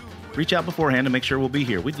episode. Reach out beforehand to make sure we'll be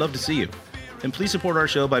here. We'd love to see you. And please support our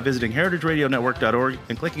show by visiting heritageradionetwork.org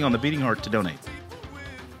and clicking on the beating heart to donate.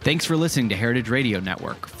 Thanks for listening to Heritage Radio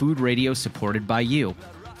Network, food radio supported by you.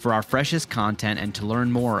 For our freshest content and to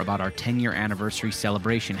learn more about our 10-year anniversary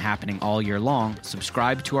celebration happening all year long,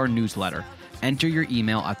 subscribe to our newsletter. Enter your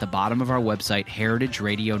email at the bottom of our website,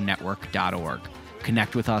 heritageradionetwork.org.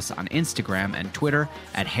 Connect with us on Instagram and Twitter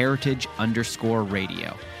at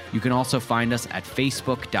heritage_radio. You can also find us at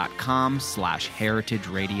facebook.com/Heritage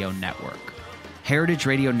Radio Network. Heritage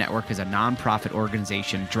Radio Network is a nonprofit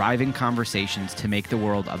organization driving conversations to make the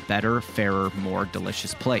world a better, fairer, more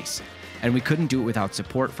delicious place. And we couldn't do it without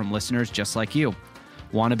support from listeners just like you.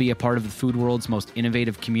 Want to be a part of the food world's most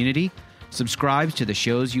innovative community? Subscribe to the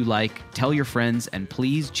shows you like, tell your friends, and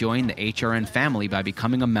please join the HRN family by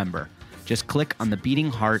becoming a member. Just click on the beating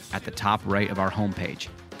heart at the top right of our homepage.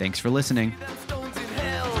 Thanks for listening.